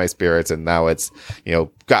lifted my spirits and now it's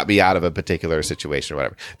got me out of a particular situation or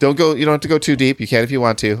whatever. You don't have to go too deep. You can if you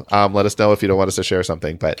want to. Let us know if you don't want us to share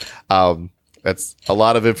something, but that's a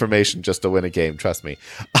lot of information just to win a game, trust me.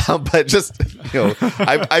 But just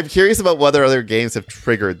I'm curious about whether other games have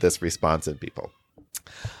triggered this response in people.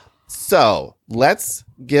 So let's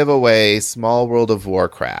give away Small World of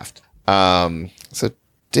Warcraft. So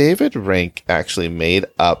David Rink actually made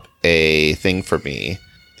up a thing for me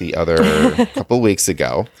the other couple weeks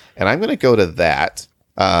ago, and I'm going to go to that,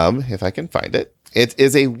 if I can find it. It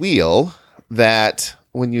is a wheel that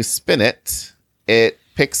when you spin it, it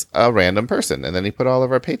picks a random person, and then he put all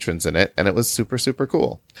of our patrons in it, and it was super, super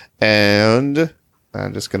cool. And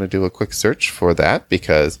I'm just going to do a quick search for that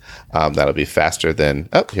because that'll be faster than,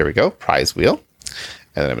 here we go, prize wheel.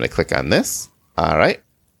 And then I'm going to click on this. All right.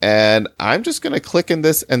 And I'm just going to click in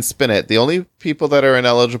this and spin it. The only people that are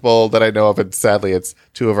ineligible that I know of, and sadly it's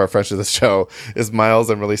two of our friends of the show, is Miles,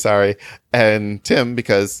 I'm really sorry, and Tim,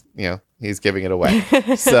 because, he's giving it away.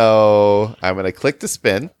 So I'm going to click to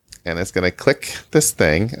spin, and it's going to click this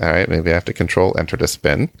thing. All right, maybe I have to control enter to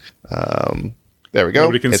spin. There we go.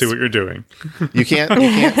 Nobody can see what you're doing. You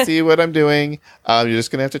can't see what I'm doing. You're just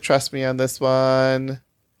going to have to trust me on this one.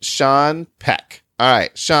 Sean Peck. All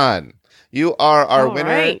right, Sean. You are our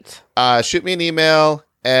winner. Right. Shoot me an email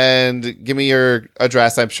and give me your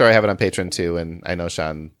address. I'm sure I have it on Patreon too, and I know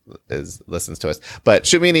Sean listens to us. But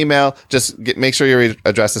shoot me an email. Just make sure your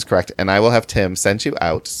address is correct, and I will have Tim send you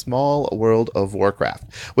out Small World of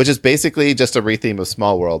Warcraft, which is basically just a retheme of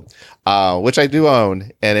Small World, which I do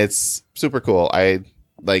own, and it's super cool.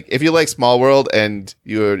 If you like Small World and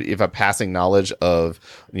you have a passing knowledge of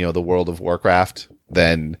the world of Warcraft,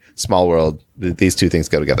 then Small World, these two things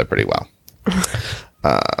go together pretty well.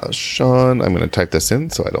 Sean, I'm going to type this in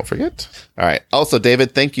so I don't forget. All right. Also,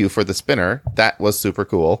 David, thank you for the spinner. That was super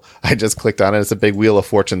cool. I just clicked on it. It's a big Wheel of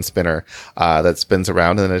Fortune spinner that spins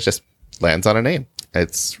around and then it just lands on a name.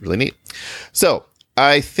 It's really neat. So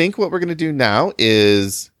I think what we're going to do now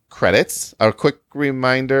is credits. A quick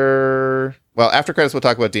reminder. Well, after credits, we'll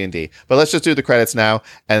talk about D&D. But let's just do the credits now.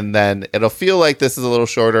 And then it'll feel like this is a little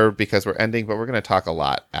shorter because we're ending, but we're going to talk a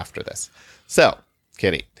lot after this. So,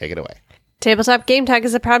 Kitty, take it away. Tabletop Game Talk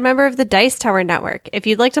is a proud member of the Dice Tower Network. If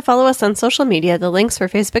you'd like to follow us on social media, the links for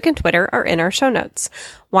Facebook and Twitter are in our show notes.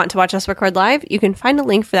 Want to watch us record live? You can find a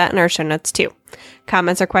link for that in our show notes too.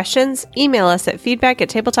 Comments or questions? Email us at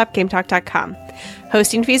feedback@tabletopgametalk.com.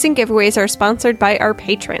 Hosting fees and giveaways are sponsored by our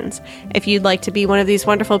patrons. If you'd like to be one of these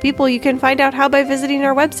wonderful people, you can find out how by visiting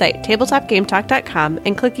our website, tabletopgametalk.com,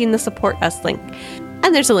 and clicking the Support Us link.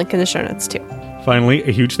 And there's a link in the show notes too. Finally,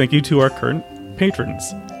 a huge thank you to our current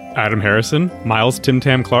patrons. Adam Harrison, Miles Tim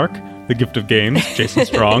Tam Clark, The Gift of Games, Jason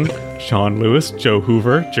Strong, Sean Lewis, Joe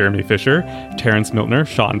Hoover, Jeremy Fisher, Terrence Miltner,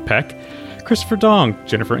 Sean Peck, Christopher Dong,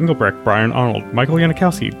 Jennifer Engelbrecht, Brian Arnold, Michael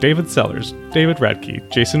Yanikowski, David Sellers, David Radke,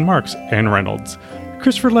 Jason Marks, Ann Reynolds,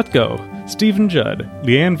 Christopher Letgo, Stephen Judd,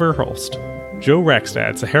 Leanne Verhulst, Joe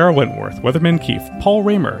Rackstad, Sahara Wentworth, Weatherman Keefe, Paul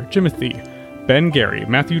Raymer, Jimothy, Ben Gary,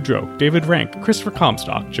 Matthew Droke, David Rank, Christopher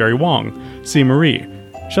Comstock, Jerry Wong, C. Marie,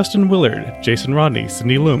 Justin Willard, Jason Rodney,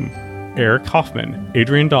 Cindy Loom, Eric Hoffman,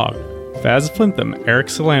 Adrian Dog, Faz Flintham, Eric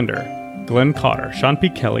Solander, Glenn Cotter, Sean P.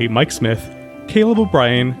 Kelly, Mike Smith, Caleb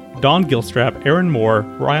O'Brien, Don Gilstrap, Aaron Moore,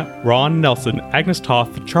 Ron Nelson, Agnes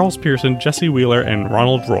Toth, Charles Pearson, Jesse Wheeler, and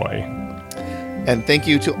Ronald Roy. And thank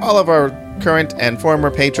you to all of our current and former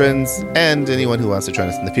patrons and anyone who wants to join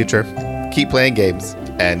us in the future. Keep playing games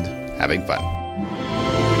and having fun.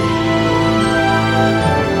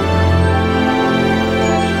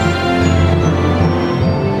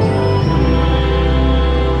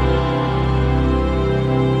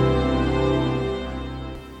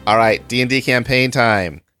 All right, D&D campaign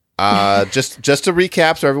time. Just to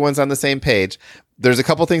recap so everyone's on the same page, there's a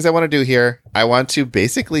couple things I want to do here. I want to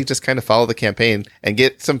basically just kind of follow the campaign and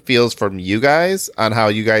get some feels from you guys on how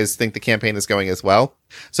you guys think the campaign is going as well.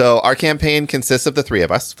 So our campaign consists of the three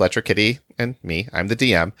of us, Fletcher, Kitty, and me. I'm the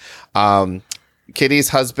DM. Kitty's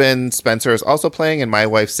husband, Spencer, is also playing, and my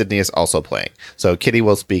wife, Sydney, is also playing. So Kitty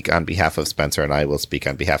will speak on behalf of Spencer, and I will speak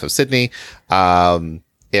on behalf of Sydney.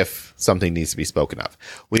 If something needs to be spoken of.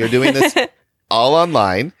 We are doing this all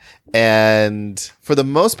online, and for the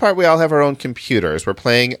most part, we all have our own computers. We're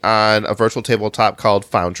playing on a virtual tabletop called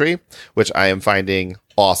Foundry, which I am finding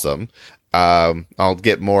awesome. I'll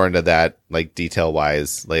get more into that, like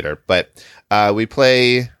detail-wise later. But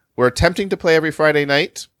we're attempting to play every Friday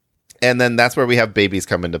night, and then that's where we have babies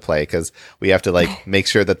come into play, because we have to make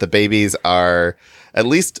sure that the babies are at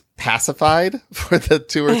least pacified for the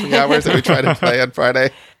 2 or 3 hours that we try to play on Friday.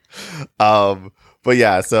 But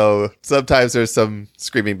yeah, so sometimes there's some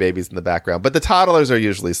screaming babies in the background, but the toddlers are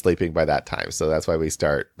usually sleeping by that time. So that's why we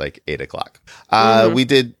start like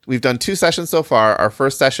 8:00. We've done 2 sessions so far. Our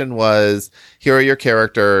first session was, here are your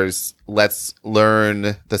characters. Let's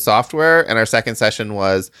learn the software. And our second session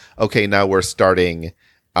was, okay, now we're starting.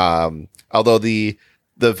 Although the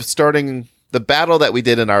battle that we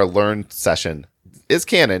did in our learn session is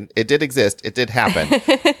canon. It did exist. It did happen.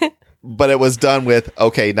 But it was done with,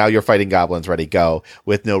 okay, now you're fighting goblins, ready, go,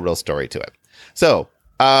 with no real story to it. So,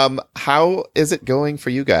 how is it going for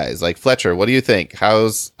you guys? Like, Fletcher, what do you think?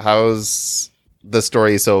 How's the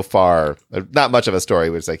story so far? Not much of a story.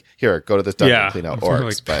 It's like, here, go to this dungeon, clean out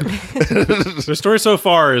orcs. But the story so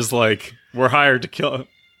far is like, we're hired to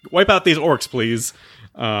wipe out these orcs, please.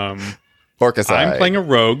 Orcicide. I'm playing a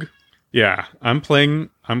rogue. Yeah, I'm playing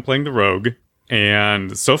the rogue,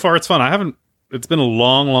 and so far it's fun. I haven't it's been a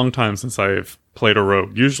long time since I've played a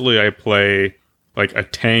rogue. Usually I play like a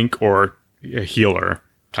tank or a healer,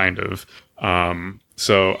 kind of.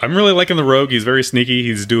 So I'm really liking the rogue. He's very sneaky.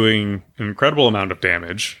 He's doing an incredible amount of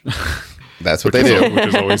damage. That's what they do.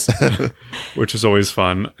 Which is always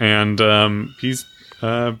fun. And he's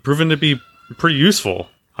proven to be pretty useful.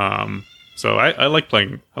 So I like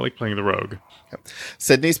playing the rogue.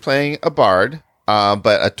 Sydney's playing a bard,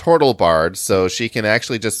 but a turtle bard, so she can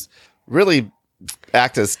actually just really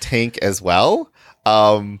act as tank as well.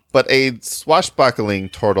 But a swashbuckling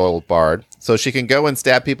turtle bard, so she can go and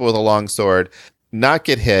stab people with a long sword, not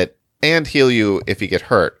get hit, and heal you if you get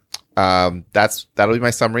hurt. That'll be my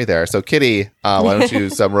summary there. So Kitty, why don't you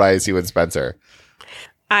summarize you and Spencer?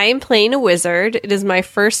 I am playing a wizard. It is my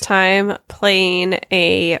first time playing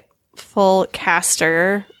a full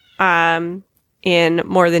caster in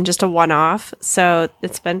more than just a one-off. So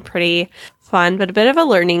it's been pretty fun, but a bit of a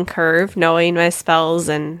learning curve, knowing my spells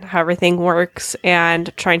and how everything works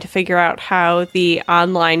and trying to figure out how the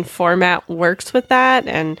online format works with that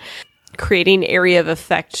and creating area of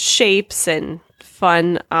effect shapes and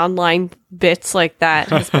fun online bits like that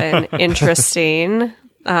has been interesting.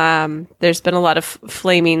 There's been a lot of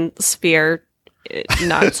flaming spear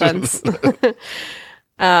nonsense.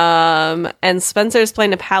 And Spencer's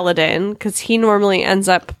playing a paladin because he normally ends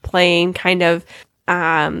up playing kind of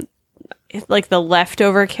like the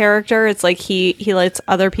leftover character. It's like he lets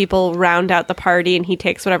other people round out the party and he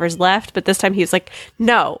takes whatever's left. But this time he's like,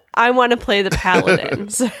 no, I want to play the paladin.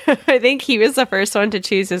 So I think he was the first one to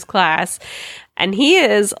choose his class. And he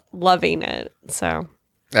is loving it. So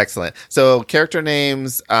excellent. So character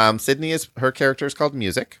names. Sydney her character is called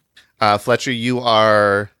Music. Fletcher, you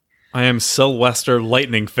are. I am Sylvester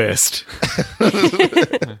Lightning Fist.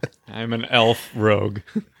 I'm an elf rogue.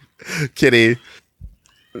 Kitty.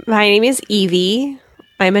 My name is Evie.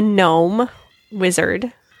 I'm a gnome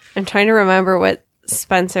wizard. I'm trying to remember what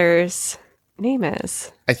Spencer's name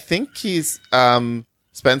is. I think he's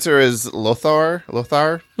Spencer is Lothar.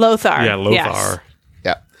 Lothar. Yeah, Lothar. Yes.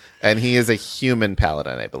 Yeah. And he is a human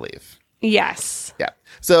paladin, I believe. Yes. Yeah.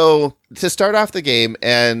 So to start off the game,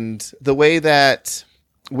 and the way that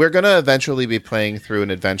we're going to eventually be playing through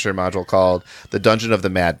an adventure module called the Dungeon of the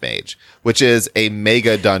Mad Mage, which is a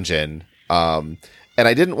mega dungeon. And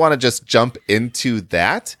I didn't want to just jump into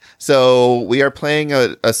that. So we are playing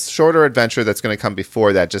a shorter adventure that's going to come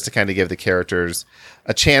before that, just to kind of give the characters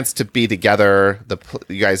a chance to be together,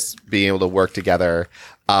 you guys being able to work together.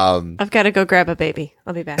 I've got to go grab a baby.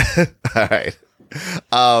 I'll be back. All right.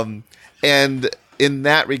 And in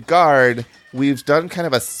that regard, we've done kind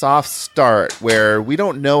of a soft start where we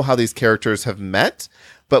don't know how these characters have met,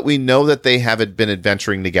 but we know that they haven't been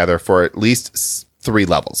adventuring together for at least 3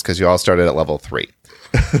 levels, because you all started at level 3.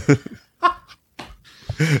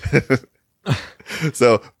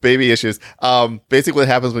 So baby issues. Basically what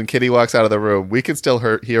happens when Kitty walks out of the room, we can still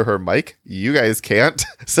hear her mic. You guys can't.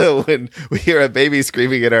 So when we hear a baby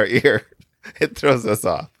screaming in our ear, it throws us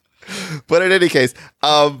off. But in any case,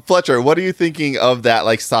 Fletcher, what are you thinking of that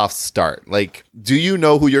like soft start? Like, do you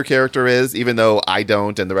know who your character is, even though I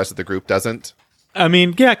don't and the rest of the group doesn't? I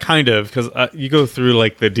mean, yeah, kind of, because you go through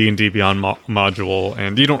like the D&D Beyond module,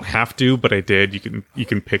 and you don't have to, but I did. You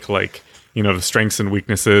can pick like, you know, the strengths and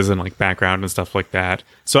weaknesses and like background and stuff like that.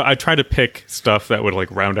 So I try to pick stuff that would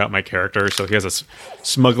like round out my character. So he has a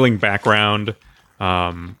smuggling background.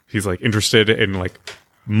 He's like interested in like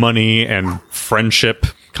money and friendship,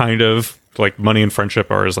 kind of. Like money and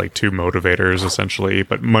friendship are his like 2 motivators essentially,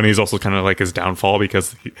 but money is also kind of like his downfall,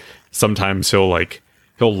 because sometimes he'll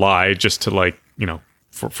lie just to like, you know,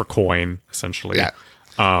 for coin essentially. Yeah.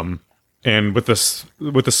 And with the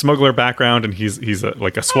smuggler background, and he's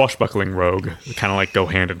like a swashbuckling rogue, kind of like go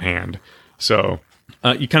hand in hand. So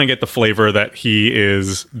you kind of get the flavor that he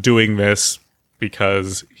is doing this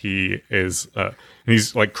because he is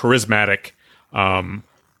he's like charismatic.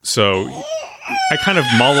 So I kind of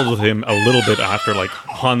modeled him a little bit after like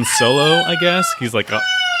Han Solo, I guess. He's like a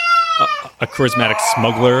charismatic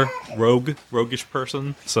smuggler, roguish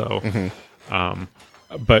person. So,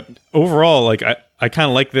 but overall, like I kind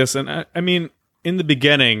of like this, and I mean, in the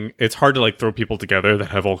beginning, it's hard to like throw people together that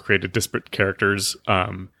have all created disparate characters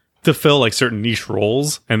to fill like certain niche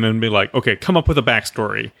roles, and then be like, okay, come up with a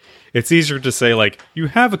backstory. It's easier to say like you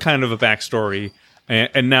have a kind of a backstory,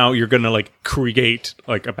 and now you're gonna like create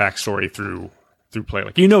like a backstory through play.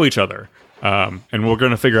 Like, you know each other, and we're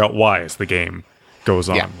gonna figure out why as the game goes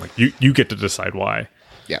on. Yeah. Like you get to decide why.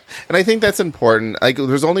 Yeah. And I think that's important. Like,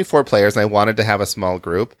 there's only 4 players, and I wanted to have a small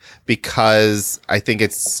group because I think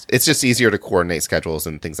it's just easier to coordinate schedules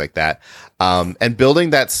and things like that. And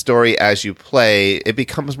building that story as you play, it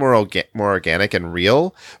becomes more organic and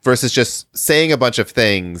real versus just saying a bunch of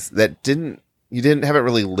things that you haven't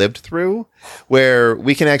really lived through, where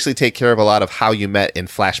we can actually take care of a lot of how you met in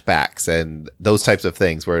flashbacks and those types of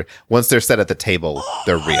things, where once they're set at the table,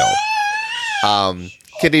 they're real.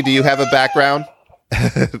 Kitty, do you have a background?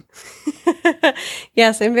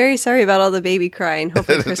 Yes, I'm very sorry about all the baby crying.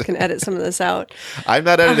 Hopefully Chris can edit some of this out. I'm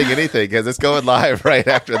not editing anything because it's going live right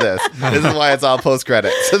after this. This is why it's all post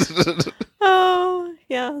credits. Oh,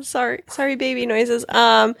 yeah. Sorry, baby noises.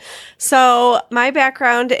 So my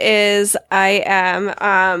background is I am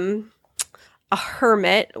a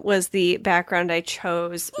hermit was the background I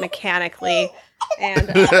chose mechanically, and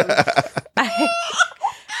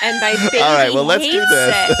my baby all right, well, let's do hates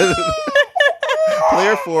this. it.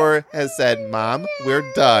 Player 4 has said, "Mom, we're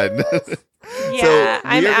done." Yeah, So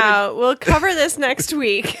I'm we are gonna- out. We'll cover this next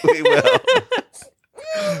week. We will.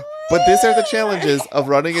 But these are the challenges of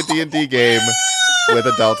running a D&D game with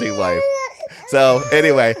adulting life. So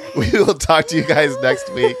anyway, we will talk to you guys next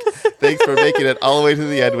week. Thanks for making it all the way to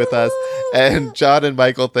the end with us. And John and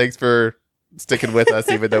Michael, thanks for sticking with us,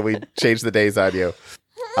 even though we changed the days on you.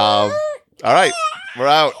 All right, we're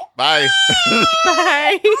out. Bye.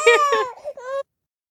 Bye.